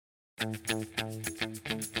Hello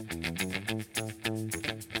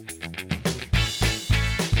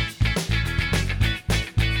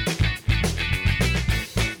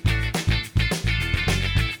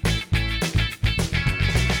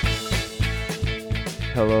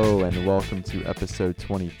and welcome to episode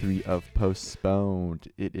 23 of Postponed.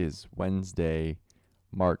 It is Wednesday,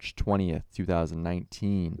 March 20th,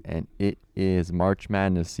 2019, and it is March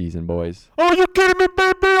Madness season, boys. Are you kidding me,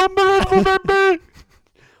 baby? Unbelievable, baby!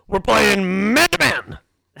 We're playing Mega Man!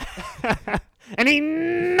 And he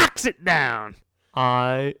knocks it down!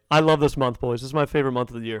 I love this month, boys. This is my favorite month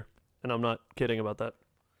of the year, and I'm not kidding about that.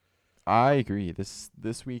 I agree.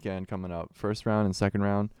 This weekend coming up, first round and second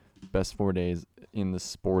round, best 4 days in the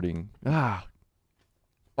sporting.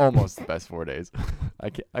 Almost the best 4 days. I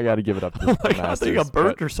got to give it up to the Masters. I think I got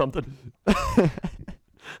burnt or something.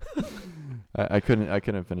 I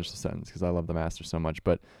couldn't finish the sentence because I love the Masters so much.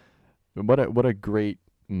 But what a great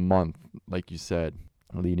month, like you said,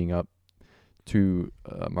 leading up to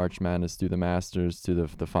March Madness, to the Masters, to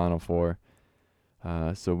the Final Four.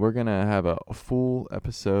 So we're gonna have a full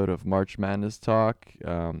episode of March Madness talk.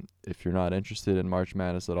 If you're not interested in March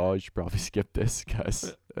Madness at all, you should probably skip this,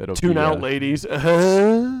 guys. Tune out, ladies.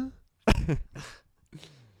 Yeah,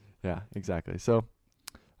 exactly. So,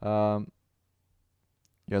 you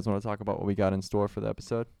guys want to talk about what we got in store for the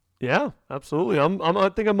episode? Yeah, absolutely. I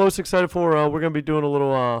think I'm most excited for. We're gonna be doing a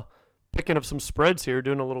little picking up some spreads here,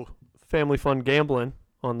 doing a little family fun gambling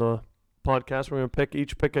on the podcast. We're gonna pick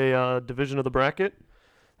a division of the bracket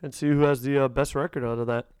and see who has the best record out of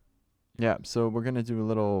that. Yeah. So we're gonna do a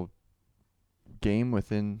little game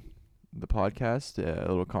within the podcast, a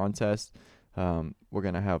little contest. We're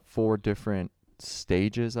gonna have 4 different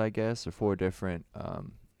stages, I guess, or 4 different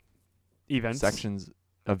Events.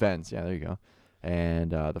 Events. Yeah, there you go. And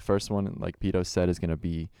the first one, like Pito said, is gonna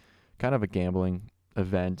be kind of a gambling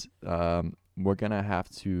event. We're gonna have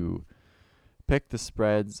to pick the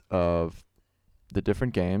spreads of the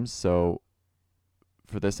different games. So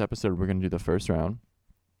for this episode, we're going to do the first round,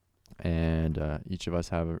 and each of us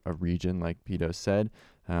have a region, like Pito said.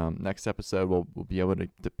 Next episode, we'll be able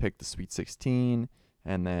to pick the Sweet 16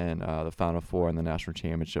 and then the Final Four and the National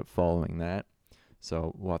Championship following that.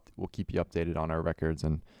 So we'll keep you updated on our records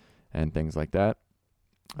and things like that.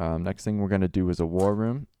 Next thing we're going to do is a war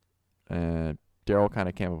room. Daryl kind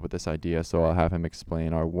of came up with this idea, so I'll have him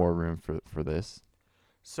explain our war room for this.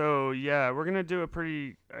 So, yeah, we're going to do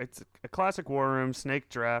it's a classic war room snake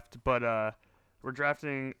draft, but we're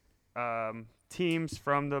drafting teams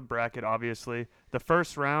from the bracket, obviously. The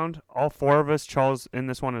first round, all 4 of us, Charles in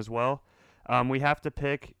this one as well, we have to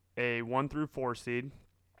pick a 1 through 4 seed.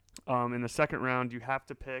 In the second round, you have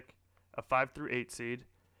to pick a 5 through 8 seed.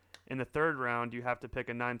 In the third round, you have to pick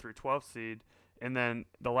a 9 through 12 seed. And then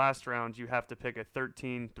the last round, you have to pick a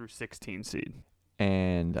 13 through 16 seed.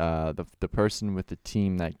 And the person with the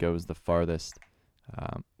team that goes the farthest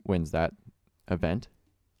wins that event.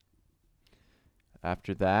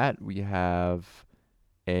 After that, we have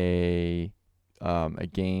a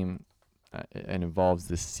game and involves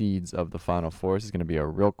the seeds of the Final Four. This is going to be a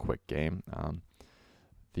real quick game.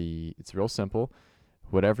 It's real simple.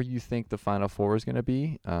 Whatever you think the Final Four is going to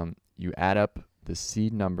be, you add up the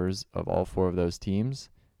seed numbers of all 4 of those teams,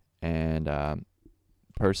 and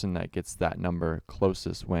person that gets that number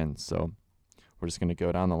closest wins. So we're just going to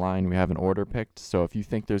go down the line. We have an order picked. So if you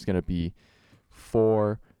think there's going to be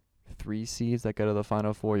 4 3 seeds that go to the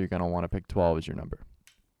Final Four, you're going to want to pick 12 as your number.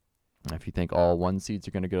 If you think all 1 seeds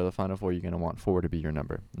are going to go to the Final Four, you're going to want 4 to be your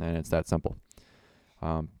number. And it's that simple.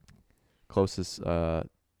 Closest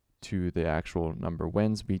to the actual number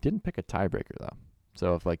wins. We didn't pick a tiebreaker, though.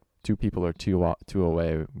 So if, like, 2 people are two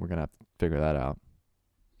away, we're going to have to figure that out.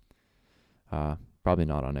 Probably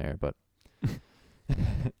not on air, but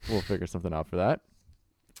we'll figure something out for that.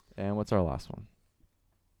 And what's our last one?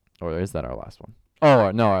 Or is that our last one?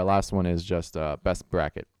 Oh, no, our last one is just best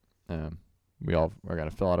bracket. We all are going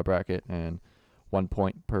to fill out a bracket, and 1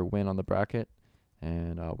 point per win on the bracket,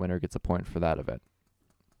 and winner gets a point for that event.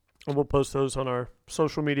 And we'll post those on our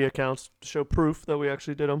social media accounts to show proof that we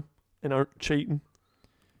actually did them and aren't cheating.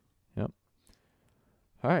 Yep.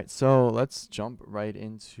 All right, so let's jump right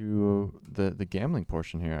into the gambling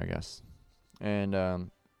portion here, I guess. And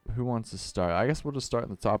who wants to start? I guess we'll just start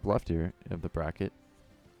in the top left here of the bracket.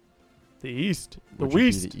 The East. The Which would be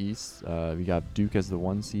West. the East. We got Duke as the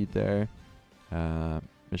 1 seed there.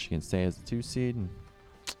 Michigan State as the 2 seed, and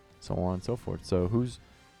so on and so forth. So who's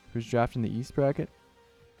drafting the East bracket?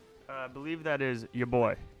 I believe that is your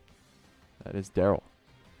boy. That is Daryl.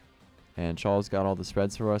 And Charles got all the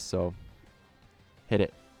spreads for us, so hit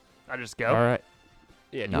it. I just go. All right.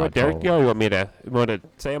 Yeah, do No, you want Derek Charles. go or you want to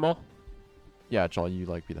say them all? Yeah, Chal, you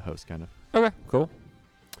be the host, kind of. Okay, cool.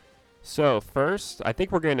 So first, I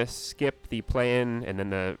think we're going to skip the play-in and then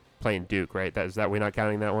the play-in Duke, right? Is that we're not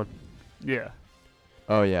counting that one? Yeah.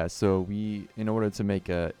 Oh yeah, so in order to make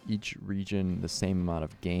each region the same amount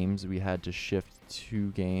of games, we had to shift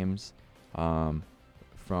 2 games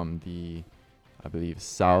from the, I believe,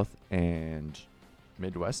 South and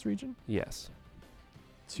Midwest region Yes.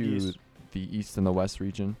 to East. the East and the West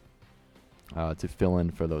region to fill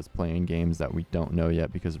in for those playing games that we don't know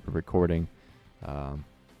yet because we're recording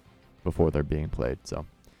before they're being played. So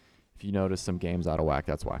if you notice some games out of whack,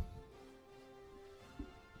 that's why.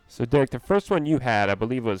 So, Derek, the first one you had, I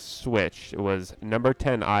believe, was switched. It was number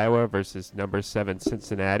 10 Iowa versus number 7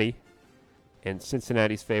 Cincinnati, and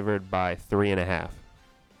Cincinnati's favored by 3.5.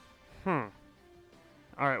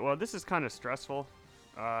 All right. Well, this is kind of stressful.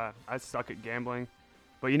 I suck at gambling,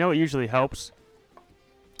 but you know what usually helps?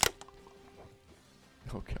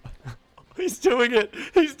 Oh god. He's doing it.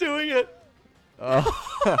 He's doing it.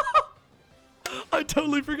 Oh. I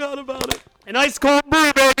totally forgot about it. An ice cold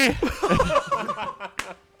brew, baby.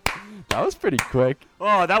 That was pretty quick.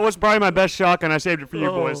 Oh, that was probably my best shotgun. I saved it for you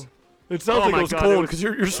boys. It sounds Oh like my it was God, it cold was- because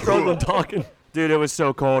you're struggling talking. Dude, it was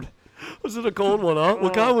so cold. Was it a cold one, huh?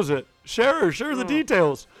 What Oh. kind was it? Share the Oh.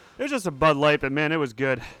 details. It was just a Bud Light, but man, it was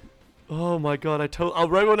good. Oh my god!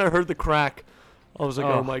 Right when I heard the crack, I was like,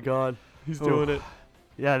 oh, Oh. my god, he's Oh. doing it.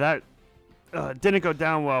 Yeah, that didn't go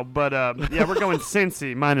down well, but yeah, we're going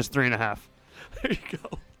Cincy minus 3.5. There you go.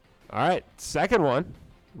 All right, second one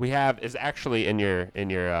we have is actually in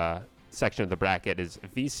your section of the bracket is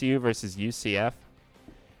VCU versus UCF.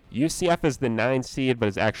 UCF is the 9 seed, but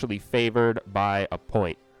is actually favored by a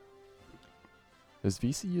point. Does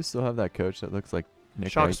VCU still have that coach that looks like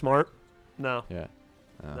Nick Shock Wright? Smart? No, Yeah.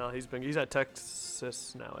 no, he's at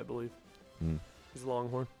Texas now, I believe. Mm. He's a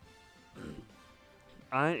Longhorn.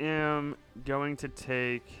 I am going to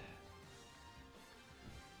take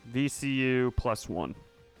VCU +1.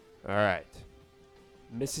 All right.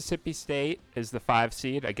 Mississippi State is the 5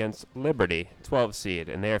 seed against Liberty, 12 seed,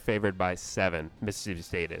 and they are favored by 7. Mississippi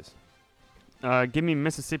State is. Give me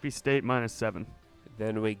Mississippi State -7.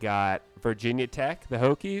 Then we got Virginia Tech, the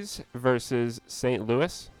Hokies, versus St.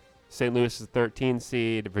 Louis. St. Louis is the 13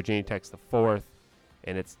 seed, Virginia Tech's the 4th,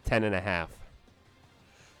 and it's 10.5.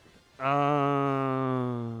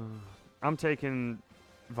 I'm taking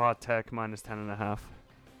Vautech -10.5.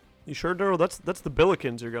 You sure, Daryl? That's the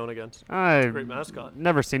Billikens you're going against. I've Great mascot.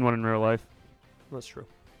 never seen one in real life. That's true.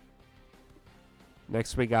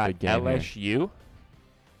 Next we got Big game here. LSU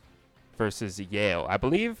versus Yale. I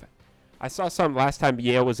believe I saw some last time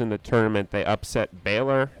Yale was in the tournament. They upset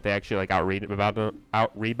Baylor. They actually out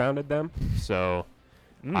rebounded them. So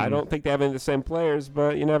I don't think they have any of the same players,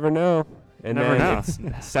 but you never know. And Never then know. it's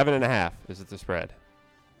 7.5 is the spread.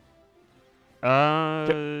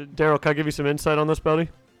 Daryl, can I give you some insight on this, buddy?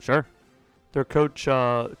 Sure. Their coach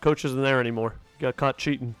isn't there anymore. Got caught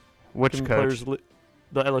cheating. Which Giving coach? players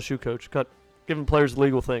the LSU coach got giving players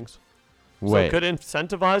legal things. So Wait, it could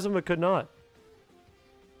incentivize them. It could not.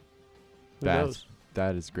 Who knows?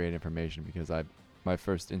 that is great information because my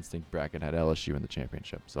first instinct bracket had LSU in the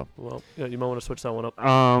championship. So Well, yeah, you might want to switch that one up.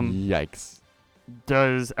 yikes.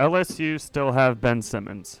 Does LSU still have Ben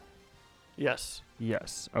Simmons? Yes.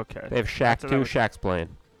 Yes. Okay. They have Shaq That's what I too. was- Shaq's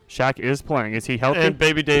playing. Shaq is playing. Is he healthy? And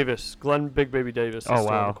Baby Davis, Glenn Big Baby Davis, is Oh, still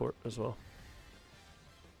on wow. the court as well.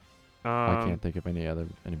 I can't think of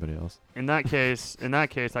anybody else. In that case,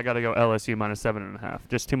 I got to go LSU -7.5.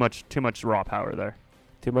 Just too much raw power there.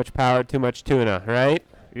 Too much power, too much tuna, right?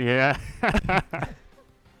 Yeah.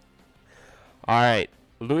 All right.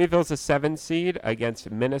 Louisville's a 7 seed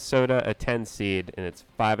against Minnesota, a 10 seed, and it's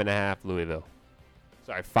 5.5 Louisville.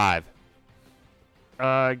 Sorry, 5.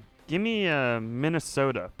 Give me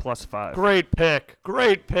Minnesota +5. Great pick.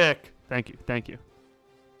 Great pick. Thank you.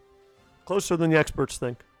 Closer than the experts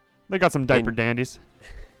think. They got some diaper dandies.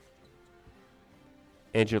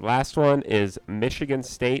 And your last one is Michigan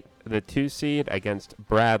State, the 2 seed, against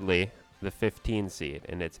Bradley, the 15 seed,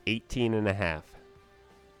 and it's 18.5.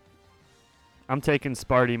 I'm taking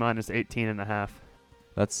Sparty -18.5.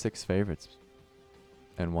 That's 6 favorites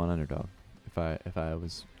and 1 underdog. If I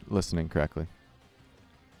was listening correctly.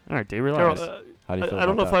 All right, D, Daryl, relax. How do you feel I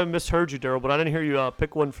don't know about if I misheard you, Daryl, but I didn't hear you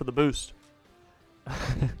pick one for the boost.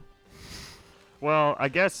 Well, I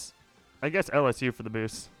guess LSU for the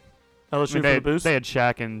boost. LSU I mean, for the boost. They had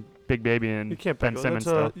Shaq and Big Baby and You can't Ben pick. Simmons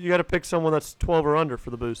That's, though. you got to pick someone that's 12 or under for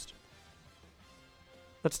the boost.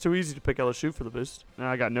 That's too easy to pick LSU for the boost. No,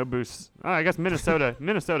 I got no boosts. Oh, I guess Minnesota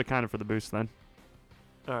kind of for the boost then.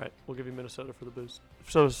 All right, we'll give you Minnesota for the boost.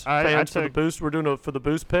 So I fans for the took- boost, we're doing a for the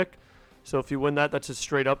boost pick. So if you win that, that's a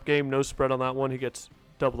straight up game. No spread on that one. He gets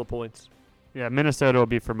double the points. Yeah, Minnesota will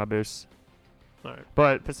be for my boost. All right.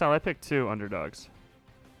 But Pascal, I picked 2 underdogs.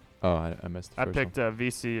 Oh, I missed the I first picked one.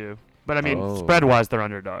 VCU. But I mean, Oh. spread-wise, they're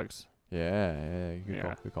underdogs. Yeah, good Yeah.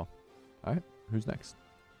 call. Good call. All right, who's next?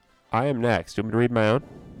 I am next. Do you want me to read my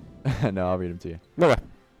own? No, I'll read them to you. No way.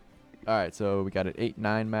 All right, so we got an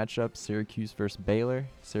 8-9 matchup. Syracuse versus Baylor.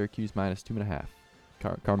 Syracuse minus 2.5.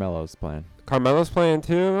 Carmelo's playing. Carmelo's playing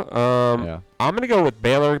too. Yeah. I'm gonna go with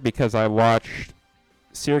Baylor because I watched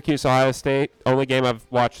Syracuse, Ohio State. Only game I've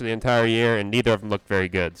watched the entire year, and neither of them looked very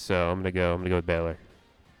good. So I'm gonna go with Baylor.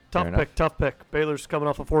 Tough enough. pick. Tough pick. Baylor's coming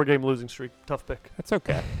off a 4-game losing streak. Tough pick. That's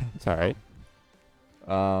okay. It's all right.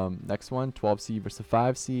 Next one, 12 seed versus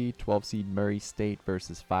 5 seed. 12 seed Murray State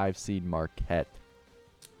versus 5 seed Marquette.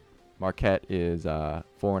 Marquette is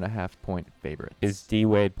 4.5 point favorite. Is D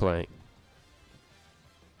Wade playing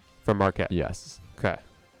for Marquette? Yes. Okay.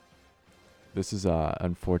 This is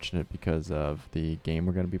unfortunate because of the game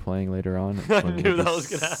we're going to be playing later on. I when knew we're that just was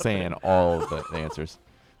gonna happen. saying all of the answers.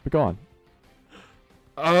 But go on.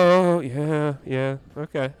 Oh yeah.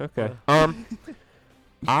 Okay. I'm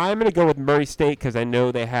gonna go with Murray State because I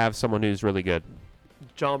know they have someone who's really good.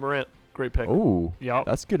 John Morant. Great pick. Oh, Yep.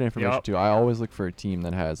 that's good information Yup. too. I always look for a team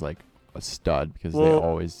that has like a stud because they Well-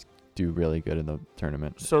 always do really good in the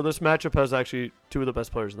tournament. So this matchup has actually 2 of the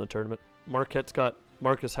best players in the tournament. Marquette's got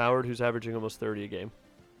Marcus Howard, who's averaging almost 30 a game.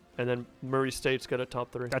 And then Murray State's got a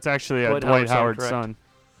top 3. That's actually Dwight Dwight Howard's Howard's correct. son.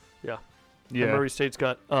 Yeah. Yeah. And Murray State's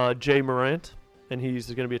got Jay Morant, and he's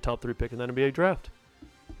going to be a top 3 pick in the NBA draft.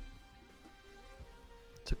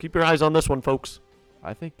 So keep your eyes on this one, folks.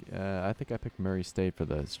 I think I picked Murray State for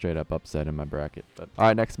the straight up upset in my bracket. But all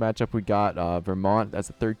right, next matchup we got Vermont as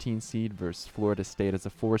a 13 seed versus Florida State as a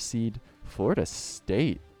 4 seed. Florida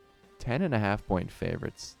State, 10.5 point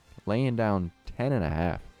favorites, laying down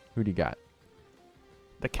 10.5. Who do you got?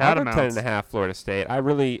 The I'll go Catamounts. 10.5 Florida State. I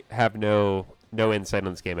really have no insight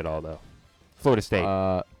on this game at all though. Florida State.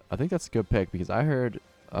 I think that's a good pick because I was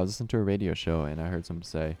listening to a radio show and I heard someone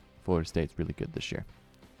say Florida State's really good this year.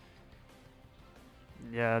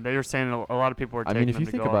 Yeah, they were saying a lot of people were I taking mean, if them you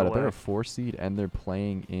to think go about all it, they're the a 4 seed and they're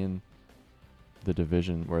playing in the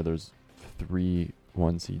division where there's 3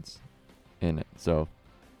 1 seeds in it. So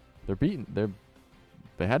they're beating.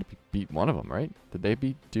 They had to beat one of them, right? Did they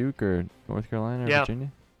beat Duke or North Carolina or Yeah.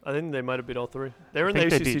 Virginia? I think they might have beat all 3. They were in the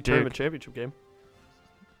think they ACC beat tournament Duke. championship game.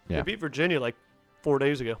 Yeah. They beat Virginia like 4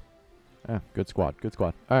 days ago. Yeah, good squad. Good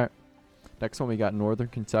squad. All right. Next one, we got Northern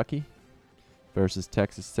Kentucky versus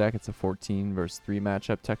Texas Tech. It's a 14 versus 3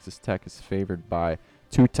 matchup. Texas Tech is favored by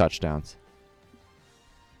 2 touchdowns.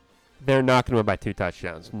 They're not going to win by 2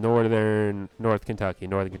 touchdowns. North Kentucky.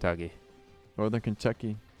 Northern Kentucky. The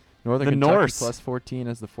Kentucky Norse. plus 14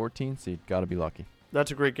 as the 14 seed. Got to be lucky.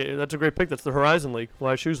 That's a great game. That's a great pick. That's the Horizon League,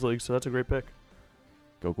 Fly Shoes League. So that's a great pick.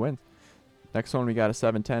 Go Gwynn. Next one, we got a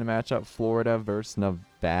 7-10 matchup. Florida versus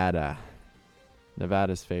Nevada.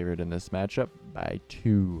 Nevada's favored in this matchup by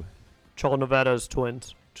 2. Chal Nevada has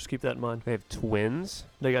twins. Just keep that in mind. They have twins.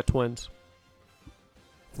 They got twins.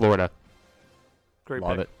 Florida. Great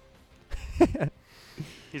Love pick. it.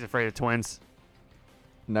 He's afraid of twins.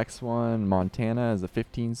 Next one, Montana is a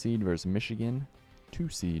 15 seed versus Michigan, 2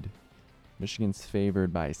 seed. Michigan's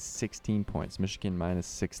favored by 16 points. Michigan minus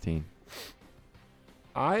 16.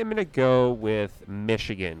 I'm going to go with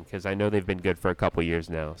Michigan because I know they've been good for a couple years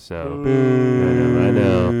now. So Boo. I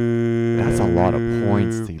know. That's a lot of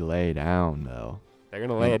points to lay down, though. They're going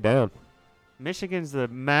to lay it down. Michigan's the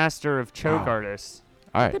master of choke Wow. artists.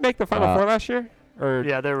 All Did they right. make the Final Four last year? Or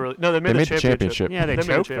Yeah, they were. No, they They made, made the the championship. Yeah, they made the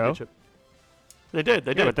choked though. championship. They did.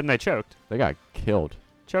 They Yeah, did. but then they choked. They got killed,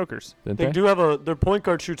 Chokers. didn't They they? do have their point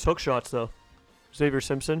guard shoots hook shots though. Xavier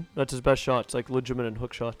Simpson, that's his best shots, like legitimate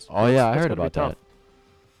hook shots. Oh, yeah, I That's heard gonna be about tough.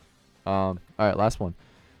 that. All right, last one.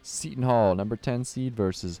 Seton Hall, number 10 seed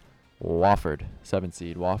versus Wofford, 7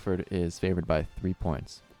 seed. Wofford is favored by 3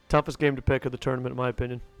 points. Toughest game to pick of the tournament, in my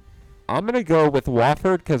opinion. I'm going to go with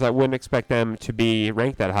Wofford because I wouldn't expect them to be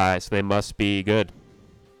ranked that high, so they must be good.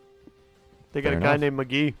 They got Fair a guy enough. named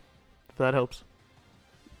McGee, if that helps.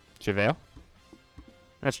 JaVale?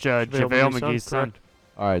 That's JaVale JaVale McGee's McGee's son. correct.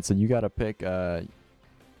 All right, so you got to pick, what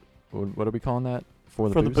are we calling that? For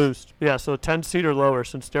the For boost? the boost. Yeah, so 10 seed or lower.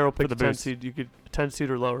 Since Daryl picked the the 10 boost. seed, you could 10 seed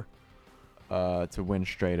or lower. To win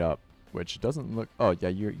straight up, which doesn't look. Oh yeah,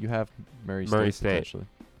 you have Murray Murray State, State. potentially.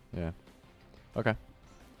 Yeah. Okay.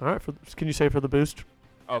 All right, can you say for the boost?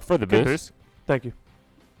 Oh, for the Good boost. Thank you.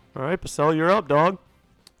 All right, Pacell, you're up, dog.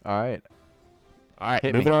 All right. All right,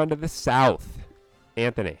 Hit me. moving on to the South.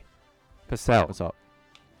 Anthony. Pacell. What's up?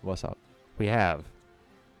 What's up? We have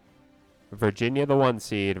Virginia, the 1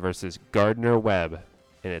 seed, versus Gardner Webb,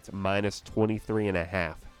 and it's minus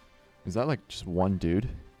 23.5. Is that like just one dude?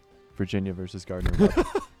 Virginia versus Gardner Webb.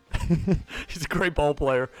 He's a great ball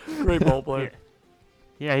player. Great ball player.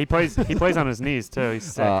 Yeah, he plays on his knees too. He's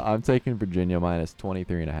sick. I'm taking Virginia minus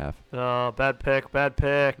 23.5. Bad pick. Bad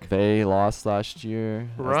pick. They lost last year.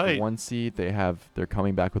 As Right. the 1 seed. They're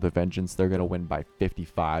coming back with a vengeance. They're gonna win by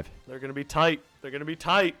 55. They're gonna be tight.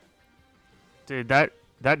 Dude, that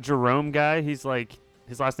Jerome guy, he's like,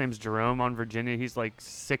 his last name's Jerome on Virginia. He's like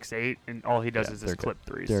 6'8", and all he does Yeah, is they're just good. clip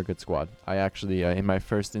threes. They're a good squad. I actually, in my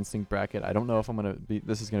first instinct bracket, I don't know if I'm gonna be.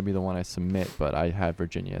 This is gonna be the one I submit, but I had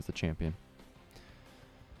Virginia as the champion.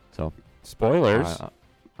 So Spoilers.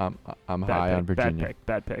 I'm Bad high pick, on Virginia.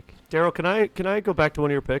 Bad pick. Daryl, can I go back to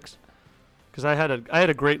one of your picks? Because I had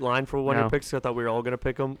a great line for one of No. your picks. I thought we were all gonna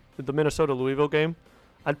pick them. The Minnesota Louisville game,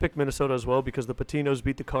 I'd pick Minnesota as well because the Patinos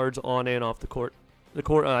beat the Cards on and off the court. The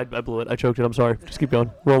court, I blew it. I choked it. I'm sorry. Just keep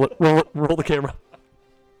going. Roll the camera.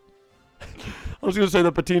 I was gonna say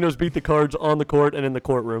the Patinos beat the Cards on the court and in the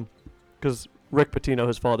courtroom, because Rick Pitino,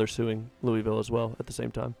 his father, suing Louisville as well at the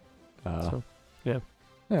same time. So, yeah.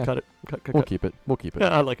 Cut it. Cut. We'll keep it. We'll keep it.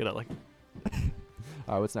 Yeah, I like it. All right,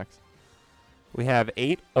 what's next? We have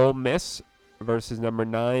 8 Ole Miss versus number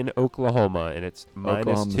 9 Oklahoma, and it's minus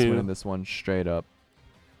Oklahoma's 2. winning this one straight up.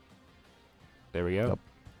 There we go.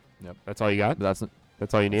 Yep. That's all you got? That's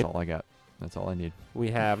That's all you need? all I got. That's all I need.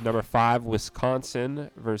 We have number 5 Wisconsin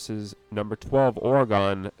versus number 12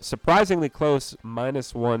 Oregon. Surprisingly close,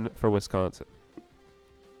 minus 1 for Wisconsin.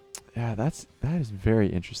 Yeah, that is very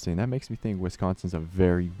interesting. That makes me think Wisconsin's a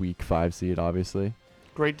very weak 5 seed, obviously.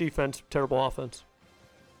 Great defense, terrible offense.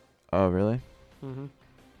 Oh, really? Mm-hmm.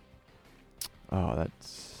 Oh,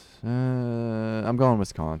 that's. I'm going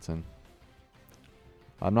Wisconsin.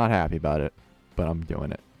 I'm not happy about it, but I'm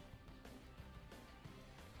doing it.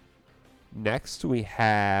 Next, we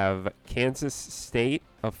have Kansas State,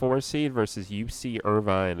 a 4 seed, versus UC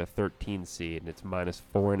Irvine, a 13 seed, and it's minus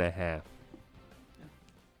 4.5.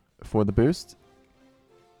 For the boost,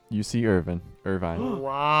 UC Irvine.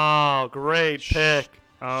 Wow, great pick.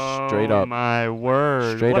 Oh, Straight up. my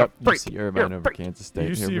word. Straight what a up freak. UC You're Irvine a over freak. Kansas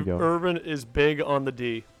State. Here we UC go. Irvine is big on the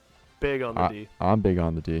D. Big on the D. I'm big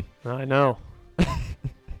on the D. I know.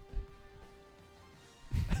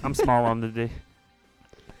 I'm small on the D.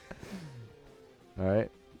 All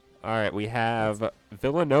right. All right, we have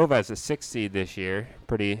Villanova as a 6 seed this year.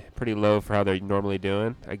 Pretty low for how they're normally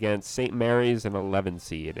doing. Against St. Mary's, an 11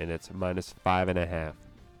 seed, and it's minus 5.5.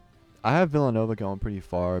 I have Villanova going pretty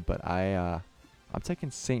far, but I'm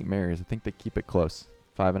taking St. Mary's. I think they keep it close.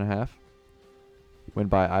 5.5. Win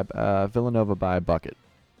by Villanova by a bucket.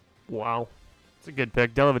 Wow. It's a good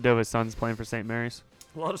pick. Dellavedova's son's playing for St. Mary's.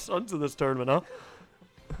 A lot of Suns in this tournament, huh?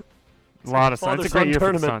 A lot of Suns. It's a great year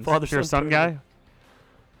for the Suns. You're a Sun guy?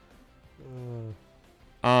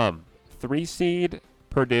 3 seed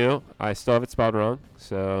Purdue. I still have it spelled wrong.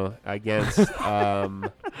 So against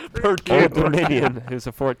Purdue. Old Dominion, who's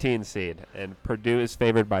a 14 seed, and Purdue is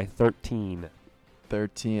favored by 13.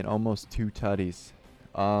 13, almost 2 tutties.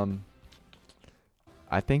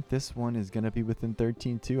 I think this one is going to be within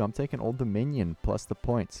 13 too. I'm taking Old Dominion plus the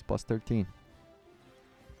points, plus 13.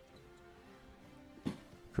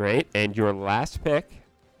 Great. And your last pick,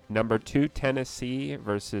 number 2 Tennessee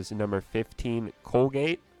versus number 15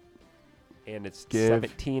 Colgate, and it's Give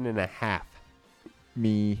 17.5.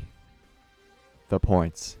 Me the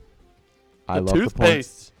points. I The love the points.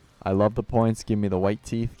 toothpaste. I love the points. Give me the white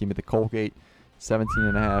teeth. Give me the Colgate.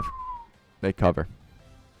 17.5. They cover.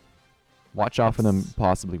 Watch out for them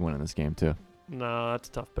possibly winning this game too. No, that's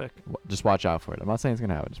a tough pick. Just watch out for it. I'm not saying it's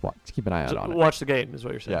gonna happen. Just keep an eye out on it. Watch the game is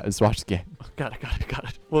what you're saying. Yeah, just watch the game. Got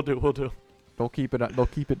it. We'll do. They'll keep it. They'll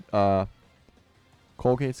keep it.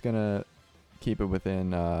 Colgate's gonna keep it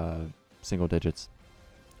within single digits.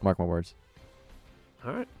 Mark my words.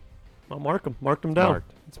 All right. I'll mark them. Mark them down.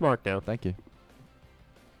 Marked. It's marked down. Thank you.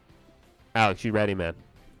 Alex, you ready, man?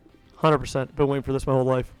 100%. Been waiting for this my whole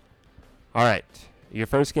life. All right. Your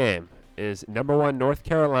first game is number 1 North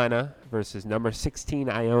Carolina versus number 16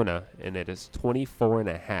 Iona, and it is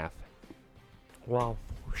 24.5. Wow.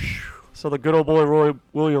 So the good old boy Roy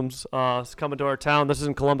Williams is coming to our town. This is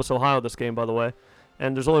in Columbus, Ohio, this game, by the way.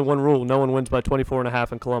 And there's only one rule. No one wins by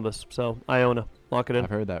 24.5 in Columbus. So Iona. Lock it in. I've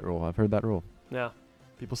heard that rule. Yeah.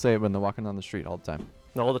 People say it when they're walking down the street all the time.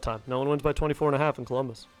 No, all the time. No one wins by 24.5 in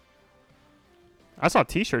Columbus. I saw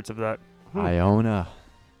T-shirts of that. Iona.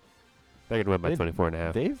 They could win by They-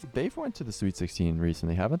 24.5. They've went to the Sweet 16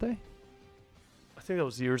 recently, haven't they? I think that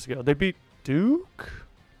was years ago. They beat Duke?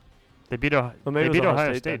 They beat, Or maybe they it was beat Ohio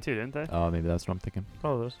Ohio State State then. too, didn't they? Oh, maybe that's what I'm thinking.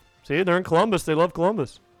 Oh, those. See, they're in Columbus. They love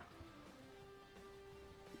Columbus.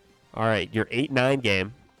 All right, your 8-9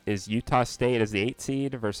 game is Utah State as the 8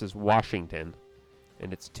 seed versus Washington,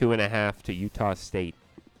 and it's 2.5 to Utah State.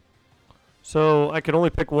 So I can only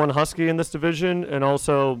pick one Husky in this division, and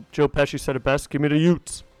also Joe Pesci said it best. Give me the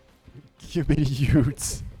Utes. Give me the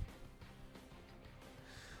Utes.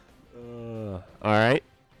 All right.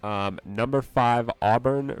 Number 5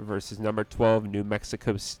 Auburn versus number 12 New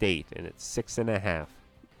Mexico State, and it's 6.5.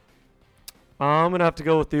 I'm gonna have to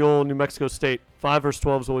go with the old New Mexico State. 5 versus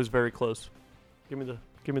 12 is always very close. Give me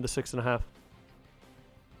the 6.5.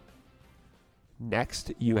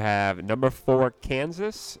 Next, you have number 4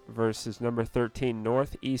 Kansas versus number 13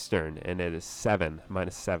 Northeastern, and it is -7.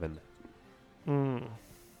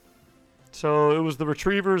 So it was the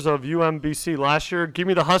Retrievers of UMBC last year. Give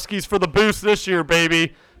me the Huskies for the boost this year,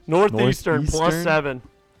 baby. Northeastern +7.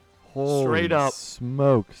 Holy Straight up.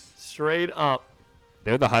 smokes. Straight up.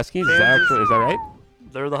 They're the Huskies? Is that right?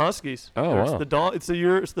 They're the Huskies. Oh, It's wow. the dog. It's the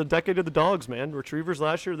year. It's the decade of the dogs, man. Retrievers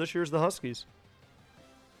last year. This year's the Huskies.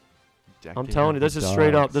 I'm telling you, this is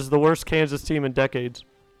straight up. This is the worst Kansas team in decades.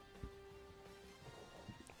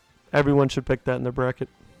 Everyone should pick that in their bracket.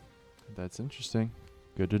 That's interesting.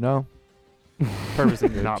 Good to know. Purposely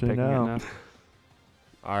Good not to picking know. it now.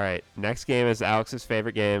 All right. Next game is Alex's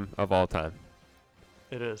favorite game of all time.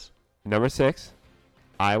 It is. Number 6,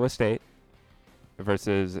 Iowa State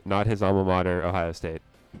versus not his alma mater, Ohio State,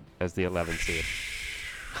 as the 11th seed.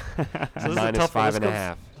 So this is a Minus tough one.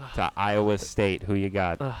 5.5 to Iowa State. Who you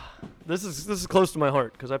got? This is close to my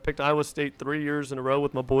heart because I picked Iowa State 3 years in a row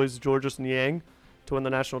with my boys Georges and Yang to win the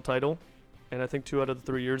national title, and I think 2 out of the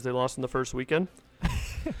 3 years they lost in the first weekend.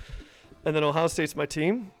 And then Ohio State's my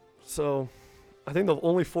team, so I think the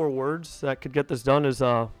only 4 words that could get this done is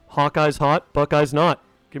Hawkeyes hot, Buckeyes not.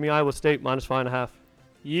 Give me Iowa State -5.5.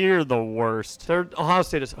 You're the worst. Ohio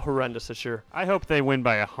State is horrendous this year. I hope they win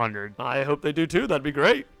by 100. I hope they do too. That'd be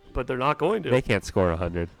great, but they're not going to. They can't score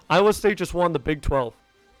 100. Iowa State just won the Big 12.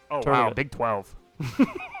 Oh, wow. Tournament. Big 12.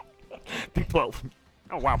 Big 12.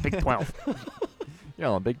 Oh, wow. Big 12.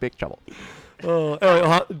 You're in big trouble.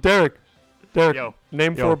 Anyway, Derek, Yo.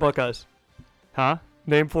 name Yo. 4 Buckeyes. Huh?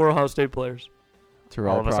 Name 4 Ohio State players.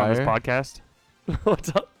 Terrell All of us on this Pryor. podcast. What's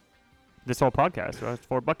up? This whole podcast. That's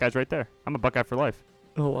 4 Buckeyes right there. I'm a Buckeye for life.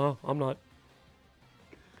 Oh, wow. I'm not.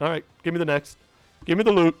 All right. Give me the next. Give me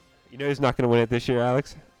the loot. You know who's not going to win it this year,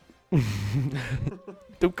 Alex?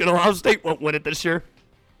 Duke and Ohio State won't win it this year.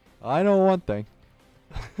 I know one thing.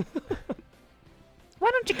 Why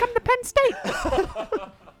don't you come to Penn State?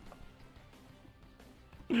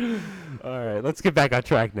 All right, let's get back on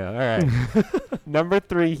track now. All right. Number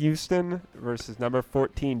 3 Houston versus number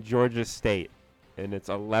 14 Georgia State, and it's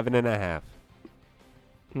 11.5.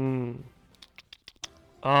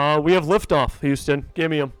 We have liftoff, Houston. Give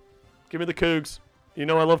me them. Give me the Cougs. You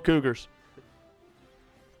know I love Cougars.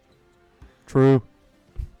 True.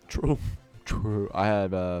 True. True. I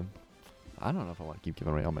had. I don't know if I want to keep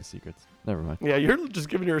giving away all my secrets. Never mind. Yeah, you're just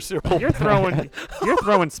giving your cereal. You're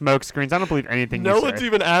throwing smoke screens. I don't believe anything No you one's say.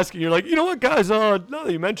 even asking. You're like, you know what, guys? Now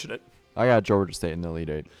that you mention it. I got Georgia State in the Elite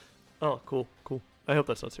Eight. Oh, cool. I hope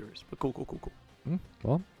that's not serious, but cool.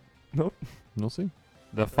 Well, Nope. We'll see.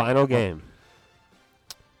 The final game.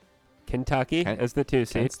 Kentucky Kent- as the 2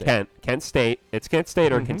 seed. State. Kent State. It's Kent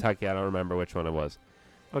State or Mhm. Kentucky. I don't remember which one it was.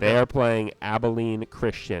 Okay. They are playing Abilene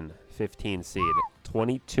Christian, 15 seed,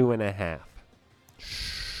 22.5.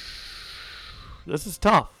 This is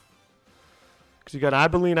tough. Because you got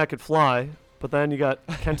Abilene, I could fly, but then you got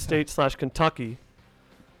Kent State / Kentucky.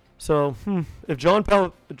 So, if John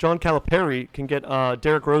Calipari can get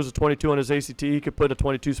Derrick Rose a 22 on his ACT, he could put a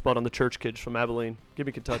 22 spot on the church kids from Abilene. Give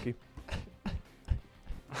me Kentucky.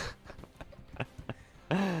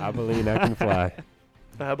 Abilene, I can fly.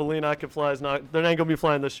 Abilene, I can fly is not. They ain't gonna be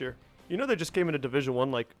flying this year. You know they just came into Division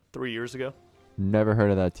 1 like 3 years ago. Never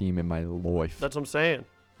heard of that team in my life. That's what I'm saying.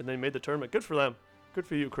 And they made the tournament. Good for them. Good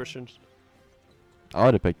for you, Christians. I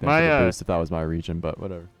would have picked them My, for the boost if that was my region, but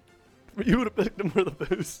whatever. You would have picked them for the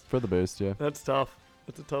boost. For the boost, yeah. That's tough.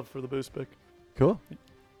 That's a tough for the boost pick. Cool.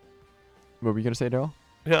 What were you gonna say, Daryl?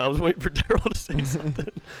 Yeah, I was waiting for Daryl to say something.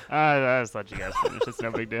 I just let you guys finish. It's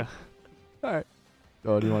no big deal. All right.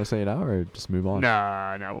 Oh, do you want to say it now or just move on?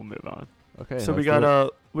 No, we'll move on. Okay. So we let's do got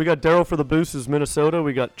it. Daryl for the boost is Minnesota.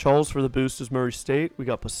 We got Charles for the boost is Murray State. We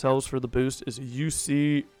got Parcells for the boost is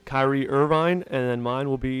UC Kyrie Irvine, and then mine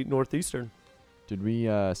will be Northeastern. Did we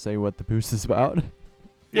say what the boost is about?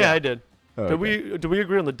 Yeah, I did. Oh, Did we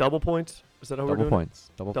agree on the double points? Is that how we're double doing? points?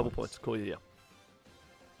 Double points. Cool. Yeah.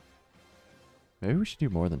 Maybe we should do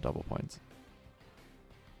more than double points.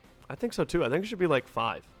 I think so too. I think it should be like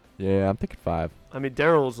 5. Yeah, I'm thinking 5. I mean,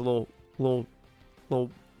 Daryl's a little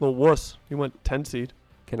wuss. He went 10 seed.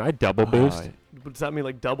 Can I double boost? Does that mean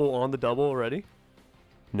like double on the double already?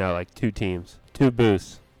 No, like 2 teams. 2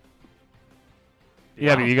 boosts.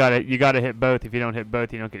 Yeah, but you gotta hit both. If you don't hit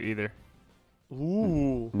both, you don't get either.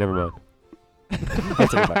 Ooh. Never mind. I'll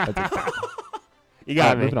take it back. I'll take it back. You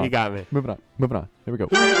got moving me. on. You got me. Moving on. Here we go.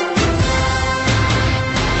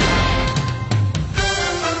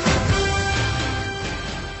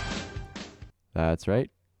 That's right.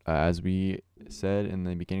 As we said in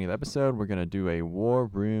the beginning of the episode, we're going to do a war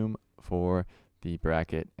room for the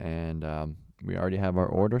bracket. And we already have our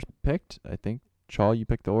orders picked. I think, Chaw, you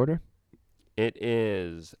picked the order? It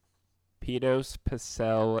is Pitos,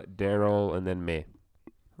 Pacell, Daryl, and then me.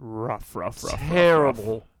 Rough.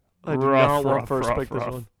 Terrible. I do not want first pick this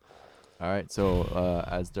one. All right. So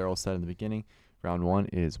as Daryl said in the beginning, round 1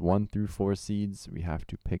 is 1 through 4 seeds. We have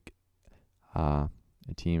to pick a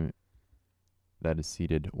team that is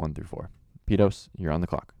seeded 1 through 4. Pitos, you're on the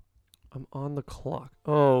clock. I'm on the clock.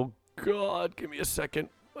 Oh, God. Give me a second.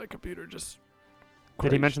 My computer just...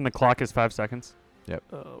 Did he mention the clock is 5 seconds? Whoa.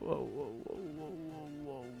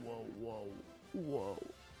 All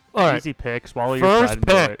right. Easy pick. Swallow your pride First and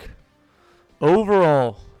do it. pick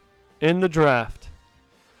overall in the draft.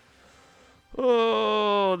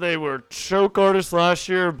 Oh, they were choke artists last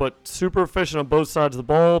year, but super efficient on both sides of the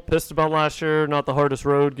ball. Pissed about last year. Not the hardest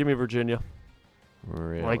road. Give me Virginia.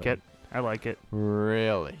 Really? Like it. I like it.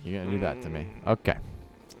 Really? You're going to do that to me? Okay.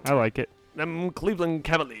 I like it. Them Cleveland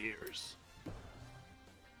Cavaliers.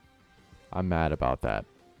 I'm mad about that.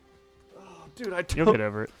 Oh, dude, You'll get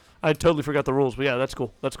over it. I totally forgot the rules, but yeah, that's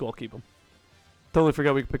cool. That's cool. I'll keep them. Totally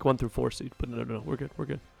forgot we could pick 1 through 4 seed, but no, we're good.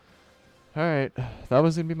 All right. That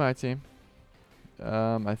was going to be my team.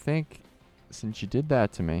 I think since you did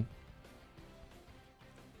that to me,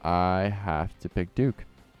 I have to pick Duke.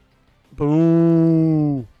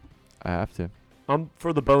 Boo. I have to. I'm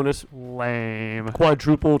for the bonus. Lame.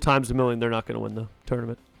 Quadruple times a million. They're not going to win the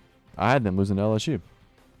tournament. I had them losing to LSU.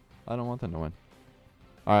 I don't want them to win.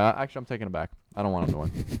 All right. Actually, I'm taking it back. I don't want them to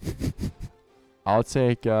win. I'll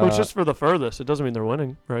take... Well, it's just for the furthest. It doesn't mean they're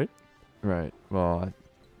winning, right? Right. Well,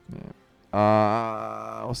 yeah.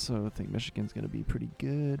 I also think Michigan's going to be pretty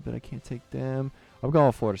good, but I can't take them. I'm going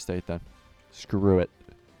with Florida State then. Screw it.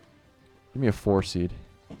 Give me a 4 seed.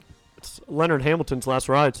 It's Leonard Hamilton's last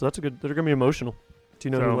ride, so that's a good... They're going to be emotional. Do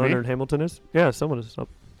you know So who me? Leonard Hamilton is? Yeah, someone is up.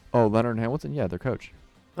 Oh, Leonard Hamilton? Yeah, their coach.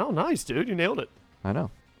 Oh, nice, dude. You nailed it. I know.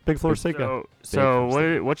 Big Florida State guy.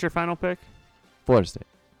 So what's your final pick? Florida State.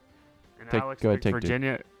 And Take- Alex go ahead, picked take Duke.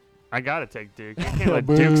 Virginia. I gotta take Duke. I can't let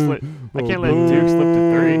Duke slip. I can't let Duke slip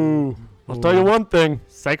to 3. I'll tell you one thing.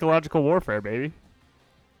 Psychological warfare, baby.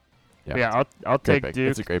 Yeah, I'll Great take pick. Duke.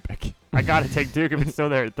 It's a great pick. I gotta take Duke if it's still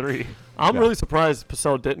there at 3. I'm Yeah. really surprised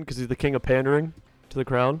Pacell didn't because he's the king of pandering to the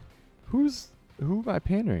crowd. Who am I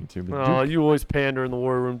pandering to? But Oh, Duke? you always pander in the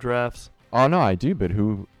war room drafts. Oh, no, I do, but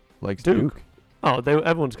who likes Duke. Duke? Oh,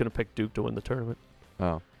 everyone's going to pick Duke to win the tournament.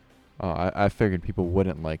 Oh. I figured people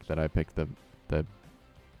wouldn't like that I picked the...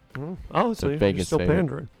 Oh, so The you're Vegas still favorite.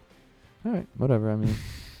 pandering. All right, whatever. I mean,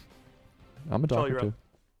 I'm a Charlie, doctor you're up. too.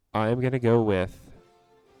 I am going to go with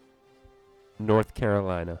North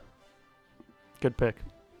Carolina. Good pick.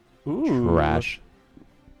 Trash.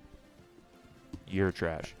 You're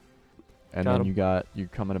trash. And Got then him. you're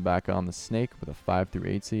coming back on the snake with a 5 through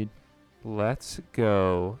 8 seed. Let's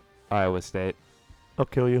go Iowa State. I'll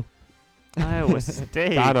kill you. Iowa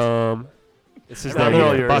State. Got 'em. This is Everyone their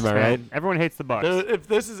hates year. the Bucks, Am I man. right? Everyone hates the Bucks. If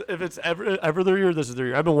it's ever their year, this is their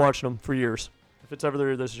year. I've been watching them for years. If it's ever their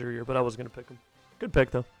year, this is your year. But I was going to pick them. Good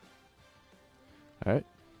pick, though. All right,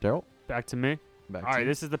 Daryl. Back to me. Back All to right, you.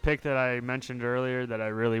 this is the pick that I mentioned earlier that I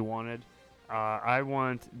really wanted. I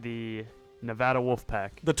want the Nevada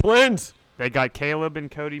Wolfpack. The Twins. They got Caleb and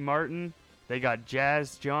Cody Martin. They got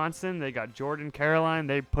Jazz Johnson. They got Jordan Caroline.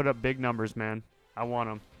 They put up big numbers, man. I want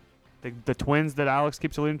them. The twins that Alex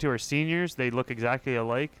keeps alluding to are seniors. They look exactly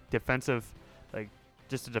alike. Defensive,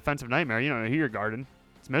 just a defensive nightmare. You know, your garden.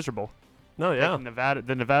 It's miserable. No, yeah. Like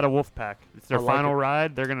the Nevada Wolfpack. It's their I like final it.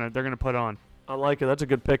 ride. They're gonna put on. I like it. That's a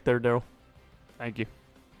good pick there, Daryl. Thank you.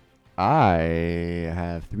 I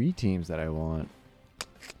have 3 teams that I want.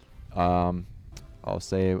 I'll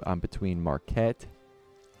say I'm between Marquette,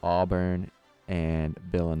 Auburn, and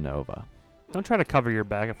Villanova. Don't try to cover your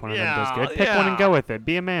back if one of them does Yeah, good. Pick one and yeah. go with it.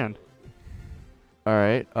 Be a man. All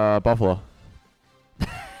right, Buffalo.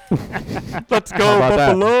 Let's How go, about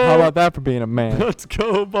that? Buffalo. How about that for being a man? Let's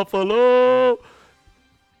go, Buffalo. Is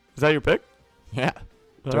that your pick? Yeah.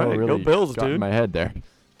 All Daryl right, really go Bills, got in dude. my head there.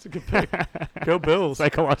 It's a good pick. Go Bills.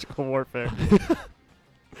 Psychological warfare.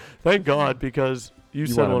 Thank God, because you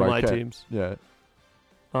said wanted one of my Marquette. teams. Yeah.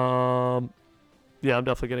 Yeah, I'm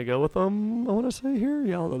definitely going to go with them. I want to say here.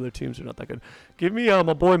 Yeah, all the other teams are not that good. Give me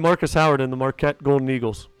my boy Marcus Howard and the Marquette Golden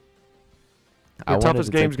Eagles. I Their wanted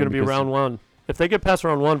toughest to take game is going to them be because round 1. If they get past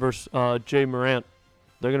round 1 versus Jay Morant,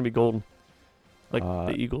 they're going to be golden. Like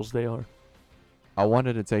the Eagles, they are. I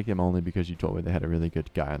wanted to take him only because you told me they had a really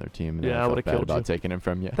good guy on their team, and Yeah, I I felt would've bad killed about you. taking him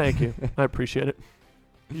from you. Thank you. I appreciate it.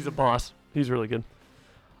 He's a boss. He's really good.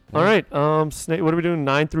 All right. Snake. What are we doing?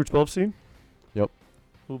 9 through 12 seed? Yep.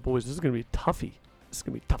 Oh, boys, this is going to be toughy. This is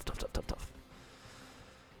going to be tough.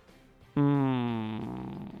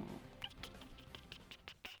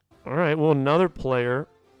 All right. Well, another player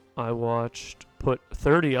I watched put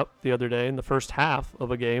 30 up the other day in the first half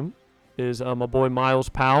of a game is my boy Miles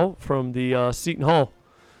Powell from the Seton Hall.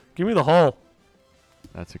 Give me the Hall.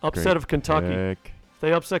 That's a Upset great of Kentucky. pick. If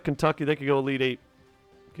they upset Kentucky, they could go Elite 8.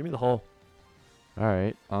 Give me the Hall. All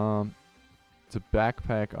right. To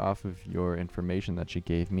backpack off of your information that you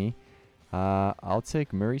gave me, I'll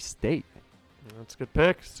take Murray State. That's a good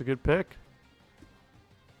pick. It's a good pick.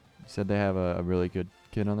 You said they have a really good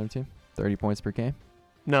kid on their team. 30 points per game.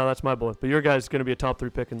 No, that's my boy. But your guy's going to be a top 3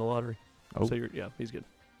 pick in the lottery. Oh. So yeah, he's good.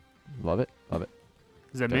 Love it. Love it.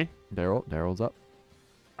 Is that Okay. me? Daryl's up.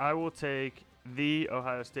 I will take the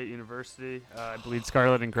Ohio State University. I bleed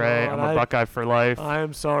scarlet and gray. God, I'm a Buckeye for life. I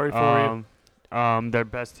am sorry for you. Their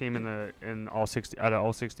best team in all 60 out of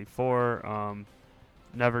all 64.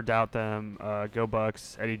 Never doubt them. Go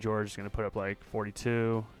Bucks. Eddie George is gonna put up like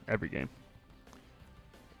 42 every game.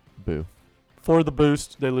 Boo. For the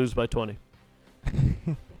boost, they lose by 20.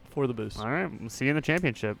 For the boost. All right, we'll see you in the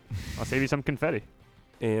championship. I'll save you some confetti.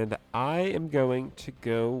 And I am going to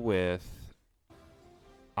go with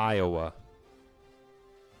Iowa.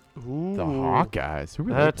 Ooh, The Hawkeyes. Who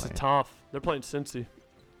are that's they playing? tough. They're playing Cincy.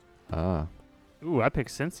 Ooh, I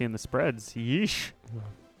picked Cincy in the spreads. Yeesh.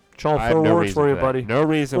 Charles, I have 4 no words reason for you, that. buddy. No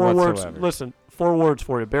reason 4 words. whatsoever. Listen, 4 words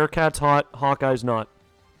for you. Bearcats hot, Hawkeyes not.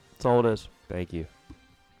 That's all it is. Thank you.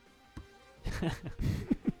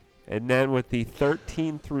 And then with the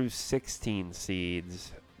 13 through 16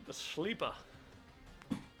 seeds, The sleeper.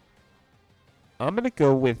 I'm going to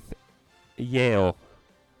go with Yale.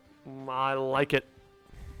 I like it.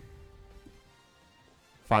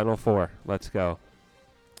 Final 4. Let's go.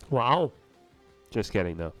 Wow. Just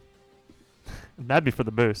kidding, though. That'd be for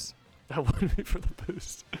the boost. That would be for the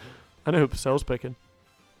boost. I know who Purcell's picking.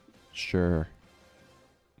 Sure.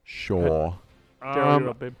 Daryl, you're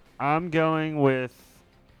up, babe. I'm going with.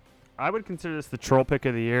 I would consider this the troll pick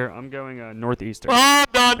of the year. I'm going Northeastern. Oh,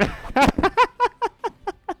 I'm done.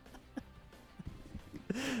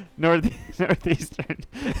 Northeastern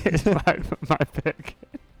is my pick.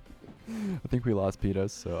 I think we lost Pitos,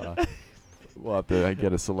 so we'll have to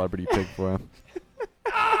get a celebrity pick for him.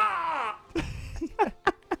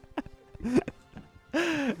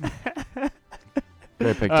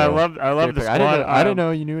 Great pick, I Daryl. love Great the pick. squad. I didn't know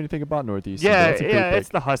you knew anything about Northeast. Yeah, That's a yeah, great it's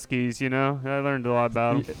the Huskies. You know, I learned a lot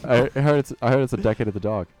about them. I heard it's a decade of the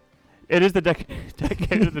dog. It is the decade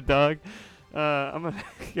of the dog. I'm gonna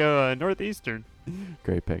go Northeastern.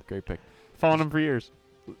 Great pick. Following them for years.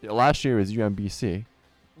 Last year was UMBC.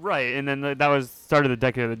 Right, and then that was started the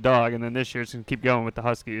decade of the dog, and then this year it's gonna keep going with the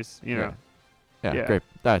Huskies. You know, Yeah, Yeah. great.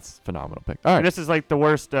 That's a phenomenal pick. All and right. this is like the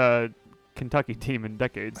worst Kentucky team in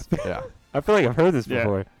decades. Yeah. I feel like I've heard this Yeah.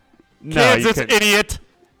 before. No, you Kansas, couldn't. idiot.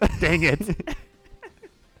 Dang it!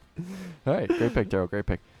 All right. Great pick, Daryl. Great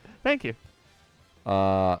pick. Thank you.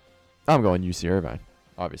 I'm going UC Irvine,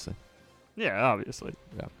 obviously. Yeah, obviously.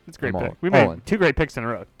 Yeah. It's a great I'm pick. all- We all made in. 2 great picks in a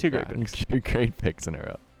row. 2 great Yeah, picks. great picks in a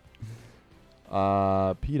row.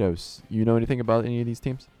 Pitos, you know anything about any of these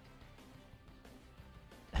teams?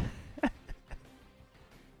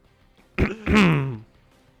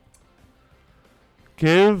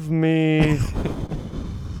 Give me.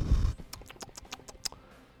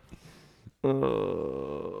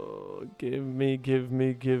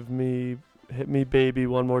 Give me. Hit me, baby,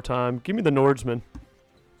 one more time. Give me the Nordsmen.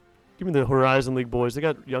 Give me the Horizon League boys. They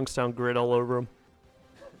got Youngstown grit all over them.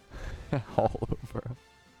 All over 'em.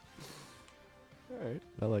 All right.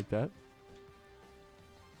 I like that.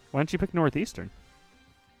 Why don't you pick Northeastern?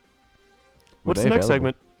 Were What's they the next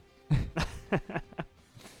available? segment?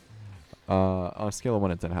 On a scale of 1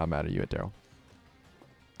 to 10, how mad are you at Daryl?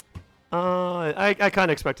 I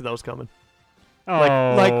kind of expected that was coming. Oh,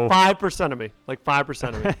 Like 5% of me. Like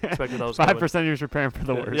 5% of me expected that was coming. 5% of you was preparing for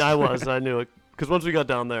the worst. Yeah, I was. I knew it. Because once we got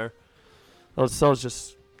down there, I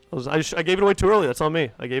gave it away too early. That's on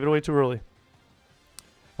me. I gave it away too early.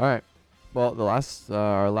 All right. Well,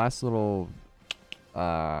 our last little,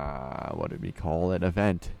 what did we call it?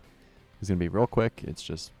 Event is going to be real quick. It's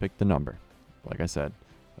just pick the number. Like I said,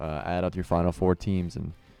 add up your final 4 teams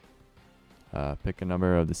and pick a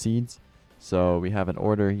number of the seeds. So we have an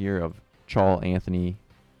order here of Chal, Anthony,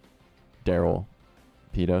 Daryl,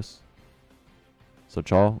 Pitos. So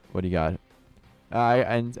Chal, what do you got?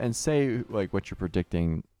 And say like what you're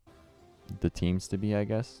predicting the teams to be, I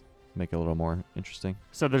guess. Make it a little more interesting.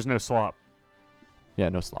 So there's no slop. Yeah,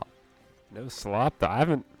 no slop. No slop. Though. I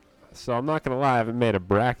haven't. So I'm not gonna lie. I haven't made a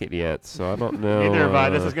bracket yet, so I don't know. Neither have I.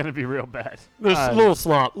 This is gonna be real bad. There's a little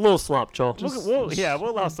slop, Joel. We'll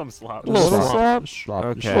allow some slop. Little slop. Slop.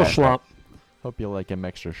 Okay. Little slop. Hope you like him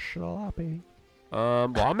extra sloppy. Well,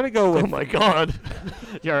 I'm gonna go with. Oh my God.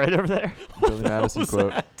 You all right over there? Billy Madison was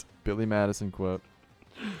quote. that? Billy Madison quote.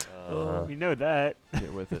 We know that.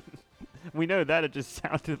 Get with it. We know that. It just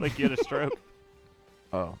sounded like you had a stroke.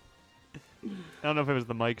 Oh. I don't know if it was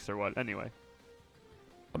the mics or what. Anyway.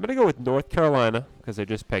 I'm gonna go with North Carolina because I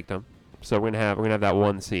just picked them. So we're gonna have that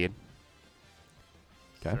 1 seed.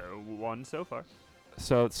 Okay. So 1 so far.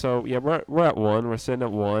 So yeah, we're at 1. We're sitting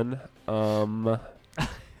at 1.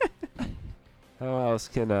 How else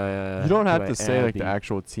can I? You don't have can to I say add like the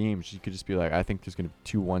actual teams. You could just be like, I think there's gonna be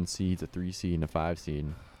 2 1 seeds, a 3 seed, and a 5 seed.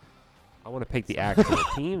 I want to pick the actual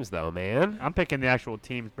teams though, man. I'm picking the actual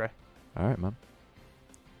teams, bruh. All right, man.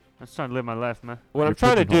 I'm just trying to live my life, man. What You're I'm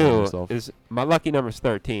trying to pigeonholing do yourself. is my lucky number's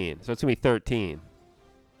 13, so it's gonna be 13.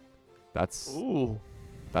 That's Ooh.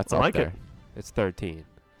 that's I up like it. there. It's 13.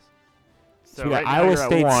 So we right got now Iowa you're at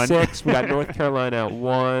State 1. 6. We got North Carolina at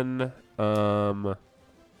 1.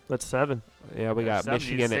 That's 7. Yeah, we got Seven, you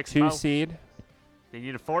need Michigan at 6 2 Mo. seed. You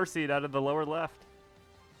need a 4 seed out of the lower left.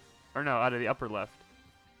 Or no, out of the upper left.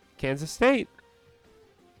 Kansas State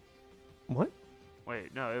What?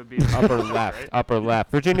 Wait, no, it would be upper left. right? Upper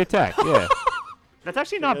left. Virginia Tech. Yeah, That's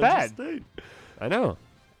actually not bad. I know.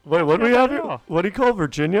 Wait, what do we Not have bad at here? all. What do you call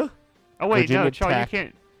Virginia? Oh wait, no, Virginia Charlie,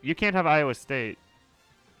 Tech. you can't have Iowa State.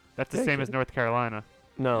 That's the Yeah, same you as can. North Carolina.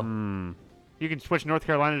 No. Hmm. You can switch North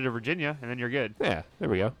Carolina to Virginia, and then you're good. Yeah, there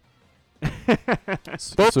we go.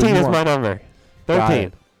 So 13 you is want- my number. Got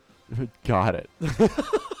 13. it. Got it.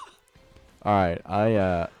 All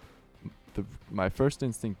right, my first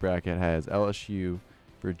instinct bracket has LSU,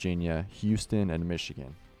 Virginia, Houston, and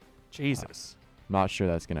Michigan. Jesus. Not sure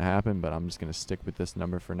that's gonna happen, but I'm just gonna stick with this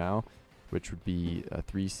number for now, which would be a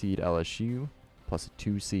 3 seed LSU plus a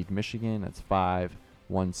 2 seed Michigan. That's 5.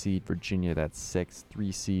 1 seed Virginia. That's 6.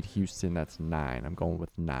 3 seed Houston. That's 9. I'm going with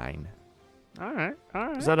 9. All right, all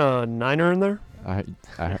right. Is that a niner in there? I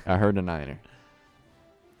heard a 9er.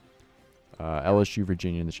 LSU,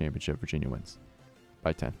 Virginia in the championship. Virginia wins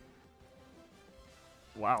by 10.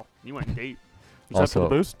 Wow, you went deep. Is that for the Also-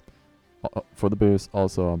 boost? For the boost.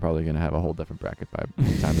 Also, I'm probably gonna have a whole different bracket by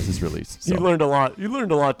the time this is released. So You learned a lot. You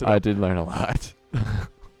learned a lot today. I did learn a lot.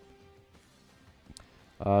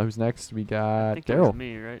 Who's next? We I got think it was Daryl.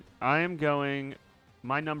 me, right? I am going.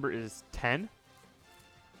 My number is 10.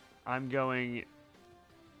 I'm going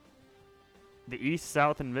the East,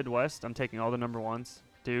 South, and Midwest. I'm taking all the number 1s: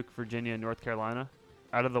 Duke, Virginia, and North Carolina.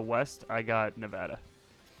 Out of the West, I got Nevada.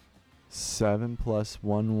 7 plus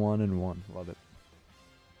 1, 1, and 1. Love it.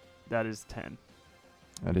 That is 10.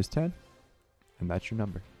 That is 10. And that's your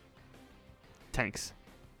number. Tanks.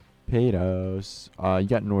 Paydos. You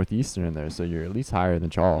got Northeastern in there, so you're at least higher than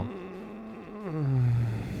Chal.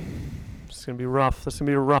 This is gonna be rough. This is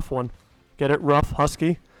gonna be a rough one. Get it, rough,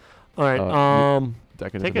 husky. All right.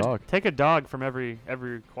 Decade Take of the dog. take a dog from every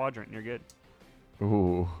quadrant, and you're good.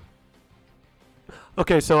 Ooh.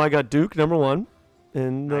 Okay, so I got Duke number 1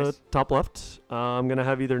 in the Nice. top left. I'm gonna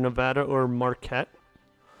have either Nevada or Marquette.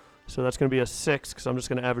 So that's gonna be a 6 because I'm just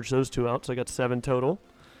gonna average those two out. So I got 7 total.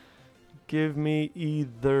 Give me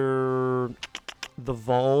either the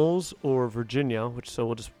Vols or Virginia, so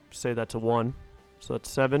we'll just say that's a 1. So that's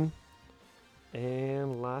 7.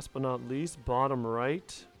 And last but not least, bottom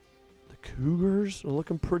right, the Cougars are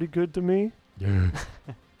looking pretty good to me. Yeah.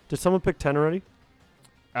 Did someone pick 10 already?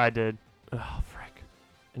 I did. Oh, frick.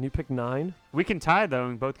 And you picked 9? We can tie though,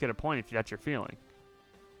 and both get a point if that's your feeling.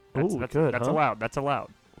 That's, Ooh, we that's, could, that's huh? allowed. That's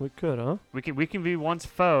allowed. We could, huh? We can be once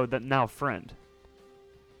foe that now friend.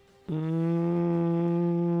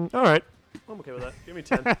 All right. I'm okay with that. Give me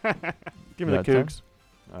 10. Give me Yeah, the 10? Cougs.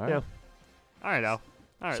 All right. Yeah. All right, Al.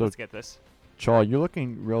 All right, So- let's get this. Chal, you're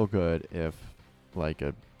looking real good if like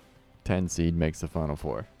a 10 seed makes the Final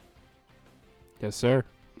Four. Yes, sir.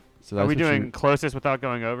 So Are we what you- doing closest without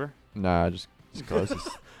going over? Nah, just closest.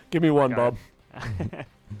 Give me 1, Got Bob.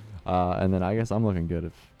 And then I guess I'm looking good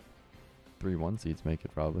if 3 1 seeds make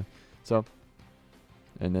it probably. So,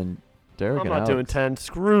 and then Derek I'm and not doing Alex, 10.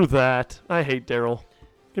 Screw that. I hate Daryl.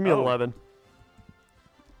 Give me Oh. 11.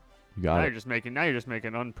 you Now got you're it. just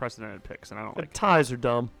making unprecedented picks, and I don't like. Ties are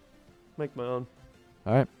dumb. Make my own.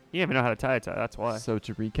 All right. You even know how to tie a tie. That's why. So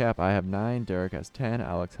to recap, I have 9, Derek has 10,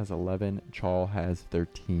 Alex has 11, Charles has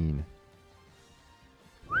 13.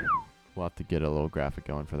 We'll have to get a little graphic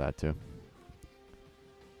going for that too.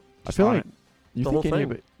 I Just feel on like it. you The whole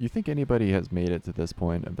think thing. anybody has made it to this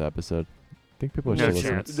point of the episode? I think people are No still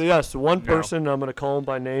listening. chance. Yes, one No. person. I'm gonna call him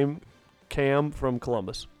by name. Cam from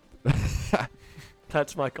Columbus.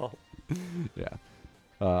 That's my call. Yeah.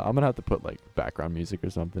 I'm gonna have to put like background music or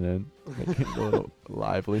something in, make it a little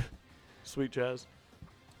lively. Sweet jazz.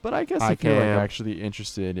 But I guess I if you're like can. actually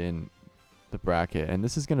interested in the bracket, and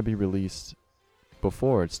this is gonna be released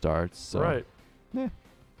before it starts, so Right. Yeah.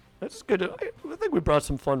 That's good. I think we brought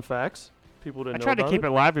some fun facts. People I didn't know tried to about keep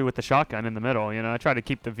it lively with the shotgun in the middle. You know, I tried to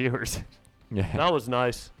keep the viewers. yeah. That was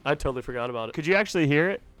nice. I totally forgot about it. Could you actually hear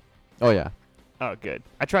it? Oh yeah. Oh, good.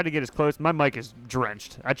 I tried to get as close. My mic is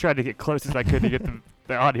drenched. I tried to get close as I could to get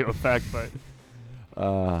the audio effect, but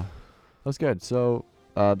That was good. So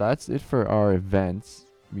that's it for our events.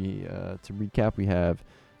 We to recap, we have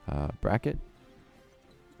bracket,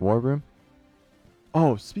 war room.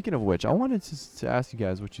 Oh, speaking of which, I wanted to ask you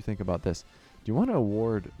guys what you think about this. Do you want to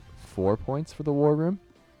award 4 points for the war room?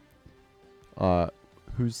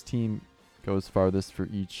 Whose team goes farthest for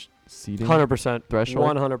each seeding 100%.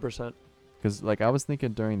 threshold? 100%. Because like I was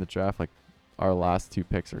thinking during the draft, like our last 2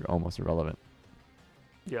 picks are almost irrelevant.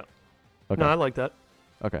 Yeah. Okay. No, I like that.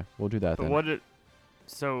 Okay, we'll do that but then. what it?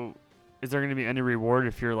 So, is there going to be any reward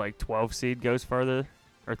if your like 12 seed goes farther,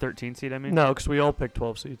 or 13 seed? I mean. No, because we all picked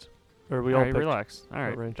 12 seeds. Or we all Alright, picked. relax. All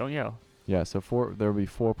right, range. don't yell. Yeah, so there will be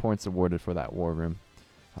 4 points awarded for that war room.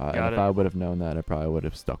 And Got if it. I would have known that, I probably would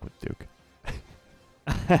have stuck with Duke.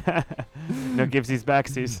 No givesies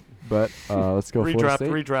backsies. But let's go Redraft, Florida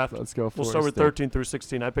State. redraft. Let's go We'll Florida start with State. 13 through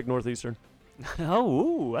 16. I picked Northeastern.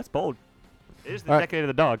 Oh, ooh, that's bold. It is the All right. decade of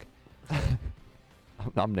the dog.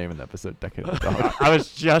 I'm naming the episode Decade of the Dog. I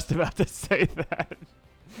was just about to say that.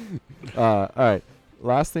 All right.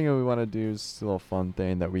 Last thing that we want to do is a little fun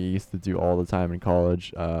thing that we used to do all the time in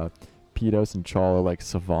college. Pedos and Chal are like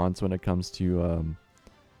savants when it comes to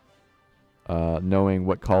knowing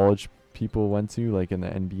what college people went to, like in the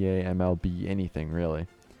NBA, MLB, anything really.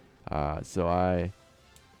 So I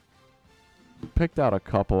picked out a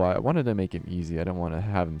couple. I wanted to make him easy. I didn't want to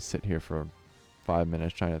have him sit here for 5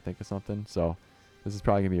 minutes trying to think of something. So this is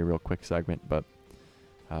probably going to be a real quick segment, but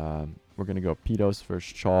we're going to go Pedos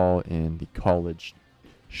versus Chal in the college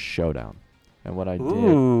showdown. And what I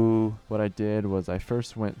did was I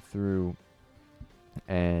first went through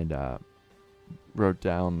and wrote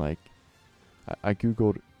down like I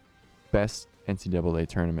googled best NCAA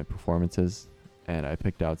tournament performances, and I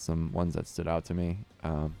picked out some ones that stood out to me.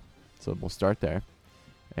 So we'll start there,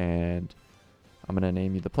 and I'm gonna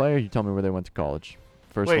name you the player. You tell me where they went to college.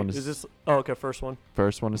 First Wait, one is this? Oh, okay, first one.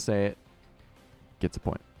 first one to say it gets a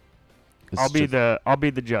point. This I'll is be just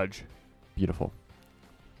the judge. beautiful.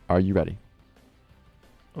 Are you ready?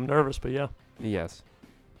 I'm nervous, but yeah. Yes.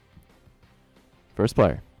 First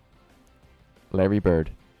player, Larry Bird.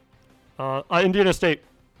 Indiana State.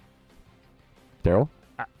 Daryl.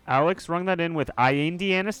 Alex rung that in with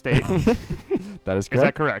Indiana State. That is Is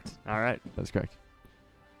that correct. correct? All right. That's correct.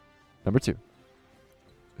 Number 2.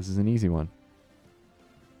 This is an easy one.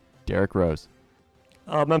 Derek Rose.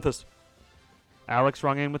 Memphis. Alex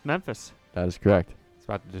rung in with Memphis. That is correct. It's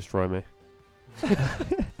about to destroy me.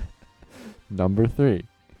 Number 3.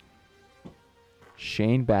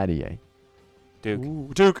 Shane Battier. Duke. Ooh,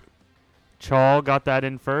 Duke. Chal got that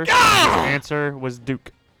in first. His answer was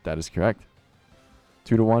Duke. That is correct.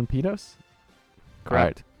 2-1 Pedos. Correct. All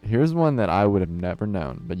right. Here's one that I would have never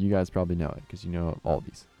known, but you guys probably know it because you know all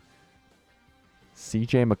these.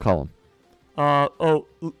 CJ McCollum.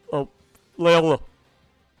 Loyola.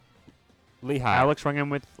 Lehigh. Alex rung in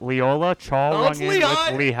with Leola. Chal Oh, rung it's in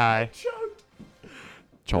Lehigh. with Lehigh.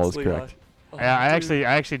 Charles That's correct. Lehigh. Yeah, I Dude.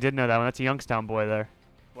 actually did know that one. That's a Youngstown boy there.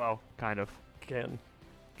 Well, kind of. Canton.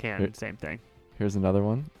 Can same thing. Here's another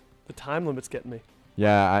one. The time limit's getting me.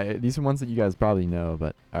 Yeah, these are ones that you guys probably know,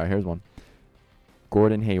 but all right, here's one.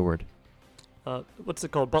 Gordon Hayward. What's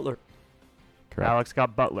it called? Butler. Correct. Alex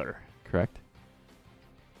got Butler. Correct.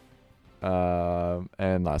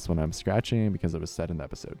 And last one I'm scratching because it was said in the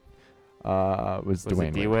episode. Was Was Dwayne it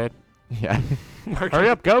Wade. D-Wade? Yeah. Hurry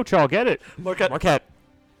up, go, Chal, get it. Marquette. Marquette.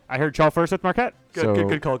 I heard Chal first with Marquette. Good, So-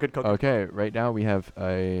 good call. Good call. Okay, right now we have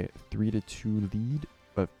a 3-2 lead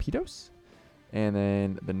of Pedos. And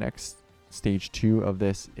then the next stage 2 of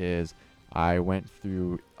this is I went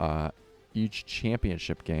through each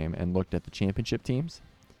championship game and looked at the championship teams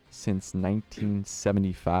since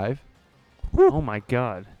 1975. Oh my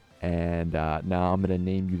God. And now I'm going to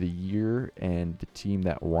name you the year and the team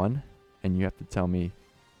that won. And you have to tell me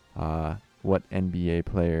What NBA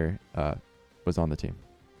player was on the team?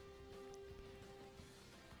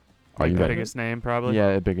 Are Like you the ready? biggest name, probably.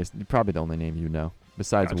 Yeah, the biggest. Probably the only name you know.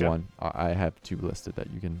 Besides Gotcha. one, I have two listed that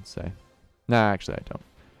you can say. Nah, actually, I don't.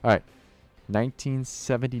 All right.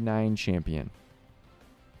 1979 champion.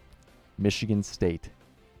 Michigan State.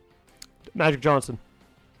 Magic Johnson.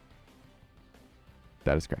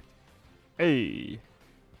 That is correct. Hey.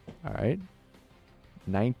 All right.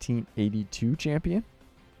 1982 champion.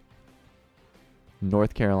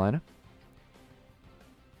 North Carolina.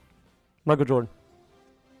 Michael Jordan.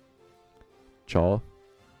 Chaw,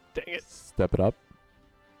 Dang it. step it up.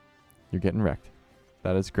 You're getting wrecked.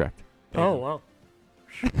 That is correct. Oh, wow.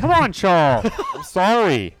 Come on, Charles. I'm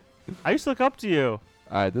sorry. I used to look up to you.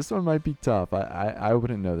 All right, this one might be tough. I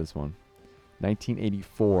wouldn't know this one.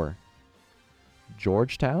 1984.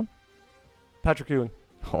 Georgetown. Patrick Ewing.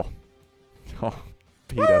 Oh,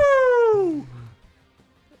 Peter. All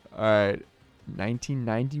right,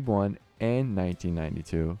 1991 and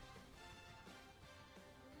 1992.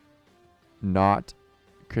 Not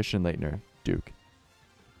Christian Leitner, Duke.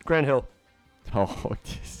 Grant Hill. Oh,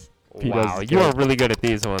 this. Wow, is you good. are really good at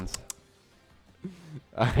these ones.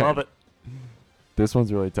 Love it. This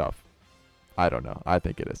one's really tough. I don't know. I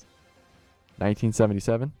think it is.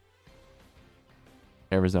 1977.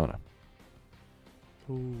 Arizona.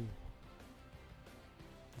 Ooh.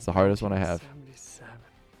 It's the hardest one I have. 77.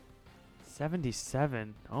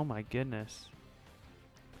 77. Oh my goodness.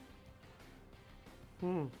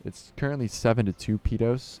 It's currently 7-2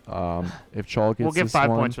 Pedos. If Chal gets We'll give this 5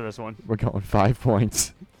 one, points for this one. we're going 5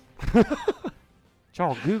 points.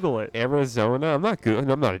 Charles, Google it. Arizona. I'm not good.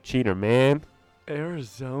 I'm not a cheater, man.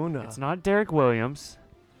 Arizona. It's not Derek Williams.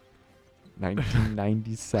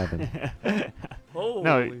 1997. Holy.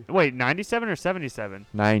 No, wait, 97 or 77?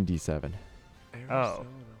 97. Arizona Wildcat.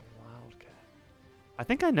 I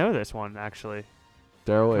think I know this one, actually.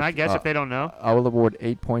 Daryl, Can I guess if they don't know? I will award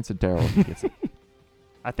 8 points to Daryl if he gets it.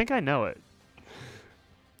 I think I know it.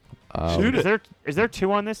 Shoot Is there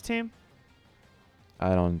 2 on this team? I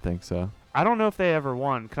don't think so. I don't know if they ever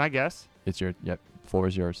won. Can I guess? It's your. Yep. Floor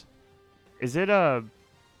is yours. Is it I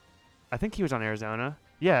think he was on Arizona.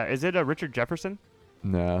 Yeah, is it Richard Jefferson?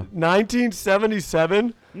 No.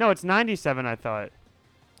 1977? No, it's 97, I thought.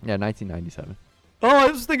 Yeah, 1997. Oh,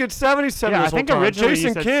 I was thinking 77 Yeah, I this whole think time. originally Jason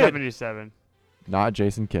you said Kidd. 77. Not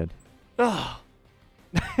Jason Kidd. Ugh.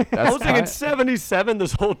 I That's was thinking ti- 77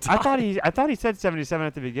 this whole time. I thought he said 77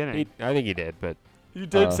 at the beginning. I think he did, but You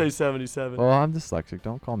did Uh, say 77. Well, I'm dyslexic.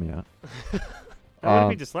 Don't call me out. That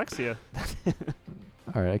would be dyslexia.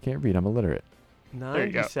 All right, I can't read. I'm illiterate. you go.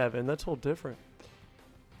 97. That's whole different.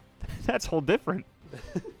 That's whole different.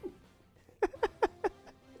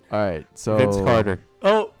 All right, so Vince Carter.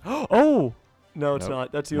 Oh, Oh, no, it's Nope.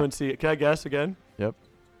 not. That's No. UNC. Can I guess again? Yep.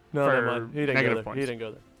 No, For never mind. He didn't go negative there. points. He didn't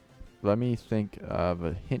go there. Let me think of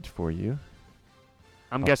a hint for you.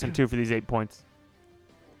 I'm Oh. guessing 2 for these 8 points.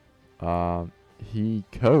 He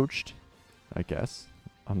coached, I guess.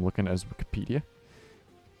 I'm looking at his Wikipedia.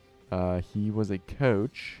 He was a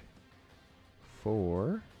coach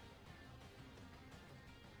for.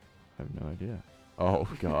 I have no idea. Oh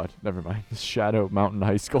God, never mind. Shadow Mountain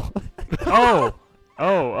High School. Oh.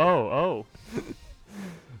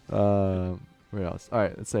 Where else? All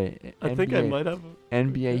right, let's say I think I might have.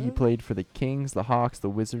 NBA. He Yeah. played for the Kings, the Hawks, the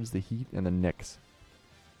Wizards, the Heat, and the Knicks.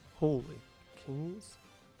 Holy. Kings.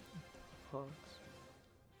 Hawks.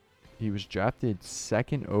 He was drafted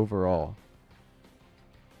 2nd overall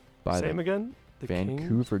by Same the again? The Kings?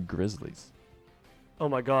 Vancouver Grizzlies. Oh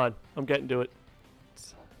my god. I'm getting to it.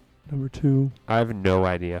 Number 2. I have no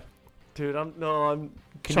idea. Dude, I'm Can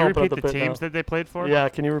chomping you at repeat the bit teams now. that they played for? Yeah,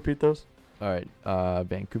 can you repeat those? All right,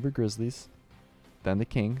 Vancouver Grizzlies, then the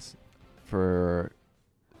Kings, for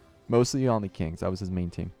mostly on the Kings. That was his main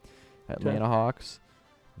team. Atlanta Hawks,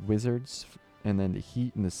 Wizards, and then the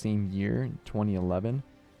Heat in the same year in 2011,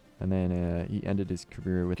 and then he ended his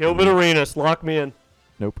career with Gilbert the, Arenas, lock me in.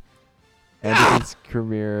 ended his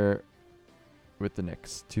career with the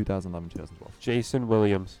Knicks 2011-2012. Jason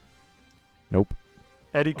Williams. Nope,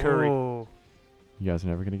 Eddie Curry. Oh. you guys are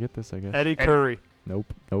never gonna get this, I guess. Eddie Curry.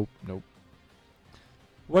 Nope.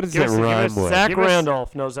 What does Give it us- give rhyme us with? Zach- Zach Give us-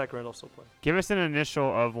 Randolph. No, Zach Randolph still playing. Give us an initial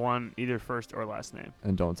of one, either first or last name.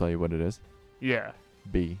 And don't tell you what it is. Yeah.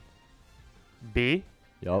 B. B?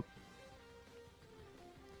 Yup.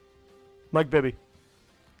 Mike Bibby.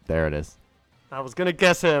 There it is. I was gonna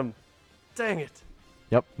guess him. Dang it.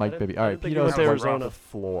 Yep, Mike didn't- Bibby. I All right, didn't think he Pito's went to on Arizona. the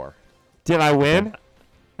floor. Did I win?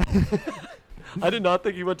 I did not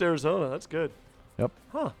think he went to Arizona. That's good. Yep.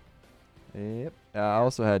 Huh. Yep. I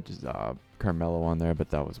also had just Carmelo on there, but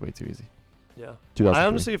that was way too easy. Yeah. 2003. I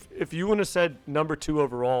honestly, if you wouldn't have said number 2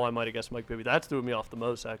 overall, I might have guessed Mike Bibby. That's threw me off the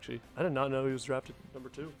most, actually. I did not know he was drafted number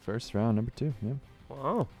 2. First round, number 2. Yeah.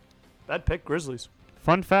 Wow. Bad pick, Grizzlies.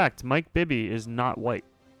 Fun fact: Mike Bibby is not white.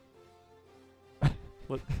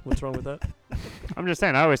 What's wrong with that? I'm just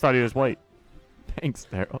saying. I always thought he was white. Thanks,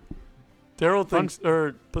 Daryl. Daryl Fun- thinks,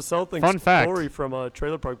 or Purcell thinks Fun fact. Corey from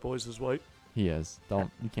Trailer Park Boys is white. He is. You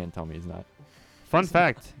can't tell me he's not. Fun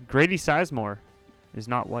fact: Grady Sizemore is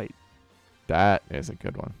not white. That is a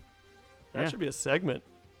good one. That Yeah. should be a segment.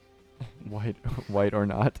 White or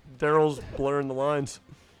not. Daryl's blurring the lines.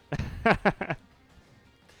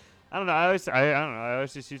 I don't know. I don't know. I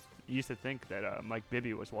always just used to think that Mike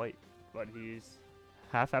Bibby was white, but he's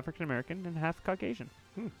half African American and half Caucasian.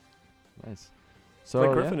 Nice. So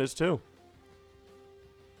Blake Griffin is too.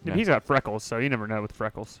 Yeah. He's got freckles, so you never know with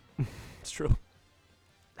freckles. It's true.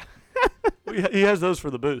 He has those for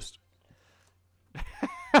the boost.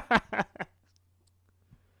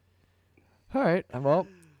 All right. Well,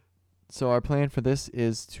 so our plan for this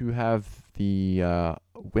is to have the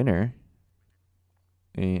winner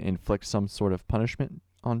inflict some sort of punishment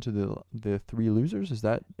onto the 3 losers. Is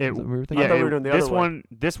that It- what we were thinking? I Yeah, thought we were doing the this other way.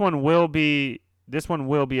 This one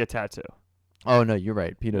will be a tattoo. Oh no, you're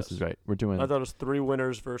right. Pedos Yes. is right. We're doing. I thought it was 3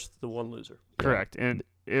 winners versus the 1 loser. Correct. And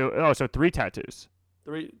so 3 tattoos.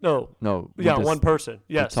 3? No. no. we Yeah, just- 1 person.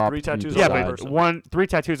 Yes, top 3 three tattoos Yeah, on Yeah, one but person. 3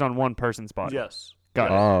 tattoos on one person's body. Yes.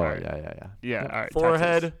 Got Oh it. All right. yeah. Yeah. All right.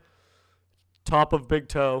 Forehead, tattoos. top of big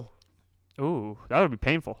toe, Ooh, that would be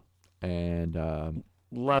painful. And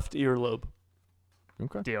left earlobe.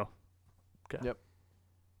 okay. Deal. Okay. Yep.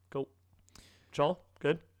 Cool. Chal,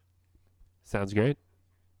 good? Sounds great.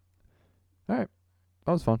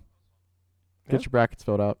 That was fun. Yeah. Get your brackets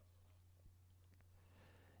filled out.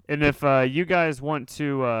 And if you guys want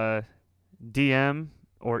to DM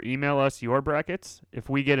or email us your brackets, if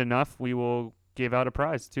we get enough, we will give out a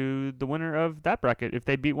prize to the winner of that bracket if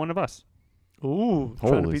they beat one of us. Ooh,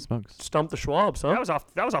 trying to Holy beat, smokes! stump the Schwabs, huh?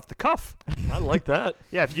 That was off the cuff. I like that.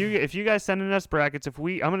 Yeah, if you guys send in us brackets, I'm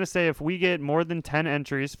gonna say if we get more than 10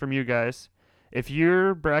 entries from you guys, if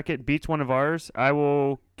your bracket beats one of ours, I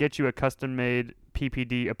will get you a custom made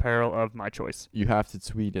PPD apparel of my choice. You have to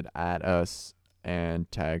tweet it at us and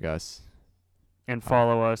tag us. And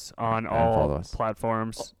follow us on And all follow us.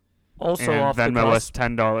 platforms. Also and off Venmo the us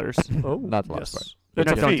cusp. $10. Oh, Not the last yes. part. It's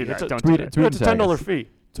No, a don't fee. do that. It's a, Don't Tweet do it. that. Tweet it's a and tag $10 us. fee.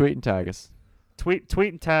 Tweet and tag us. Tweet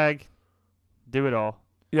and tag. Do it all.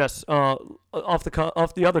 Yes. Off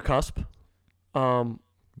the other cusp.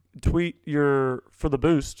 Tweet your for the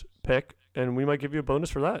boost pick, and we might give you a bonus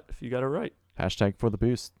for that if you got it right. Hashtag for the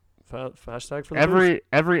boost. Hashtag for the boost.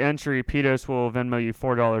 Every entry, Pedos will Venmo you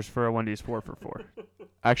 $4 for a Wendy's 4 for $4.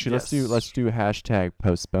 Actually, Yes. let's do hashtag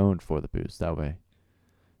postponed for the boost. That way,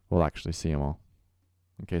 we'll actually see them all.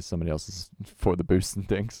 In case somebody else is for the boost and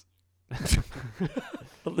things.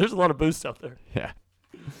 There's a lot of boosts out there. Yeah.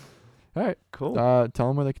 All right. Cool. Tell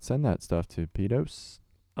them where they can send that stuff to. Pedos.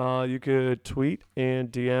 You could tweet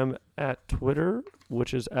and DM at Twitter,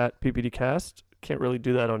 which is at PPDcast. Can't really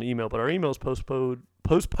do that on email, but our email is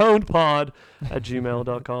postponedpod at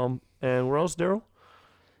gmail.com. And where else, Daryl?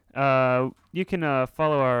 You can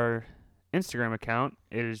follow our Instagram account.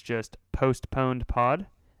 It is just postponedpod.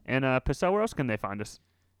 And Pacell, where else can they find us?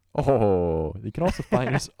 Oh, you can also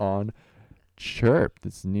find us on Chirp.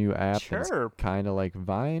 This new app that's Chirp. kind of like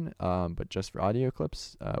Vine, but just for audio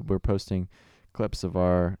clips. We're posting clips of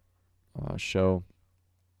our show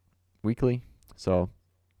weekly. So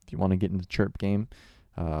if you want to get into the Chirp game,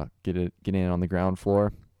 get in on the ground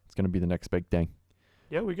floor. It's gonna be the next big thing.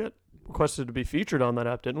 Yeah, we got requested to be featured on that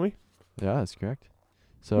app, didn't we? Yeah, that's correct.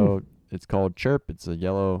 So it's called Chirp. It's a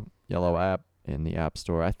yellow app in the App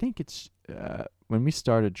Store. I think it's when we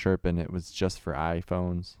started Chirping, it was just for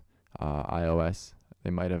iPhones, iOS. They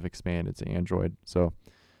might have expanded to Android. So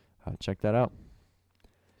check that out.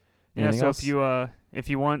 Yeah, Anything so else? if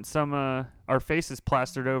you want some our faces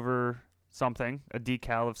plastered over something, a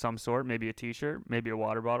decal of some sort, maybe a T-shirt, maybe a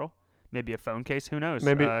water bottle, maybe a phone case, who knows?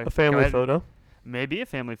 Maybe Go a family ahead. photo. Maybe a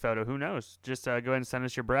family photo, who knows? Just go ahead and send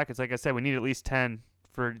us your brackets. Like I said, we need at least 10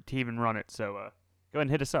 to even run it. So go ahead and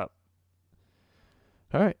hit us up.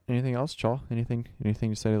 All right. Anything else, Chaw? Anything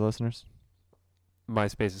to say to the listeners?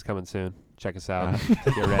 MySpace is coming soon. Check us out.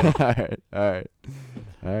 Get ready. All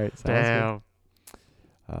right. Sounds Damn.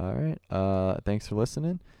 good. All right. Thanks for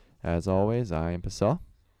listening. As always, I am Pacell.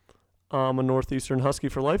 I'm a Northeastern Husky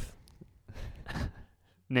for life.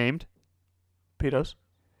 Named. Pedos.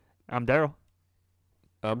 I'm Daryl.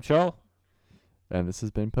 I'm Chal. And this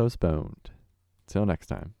has been Postponed. Till next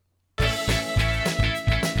time.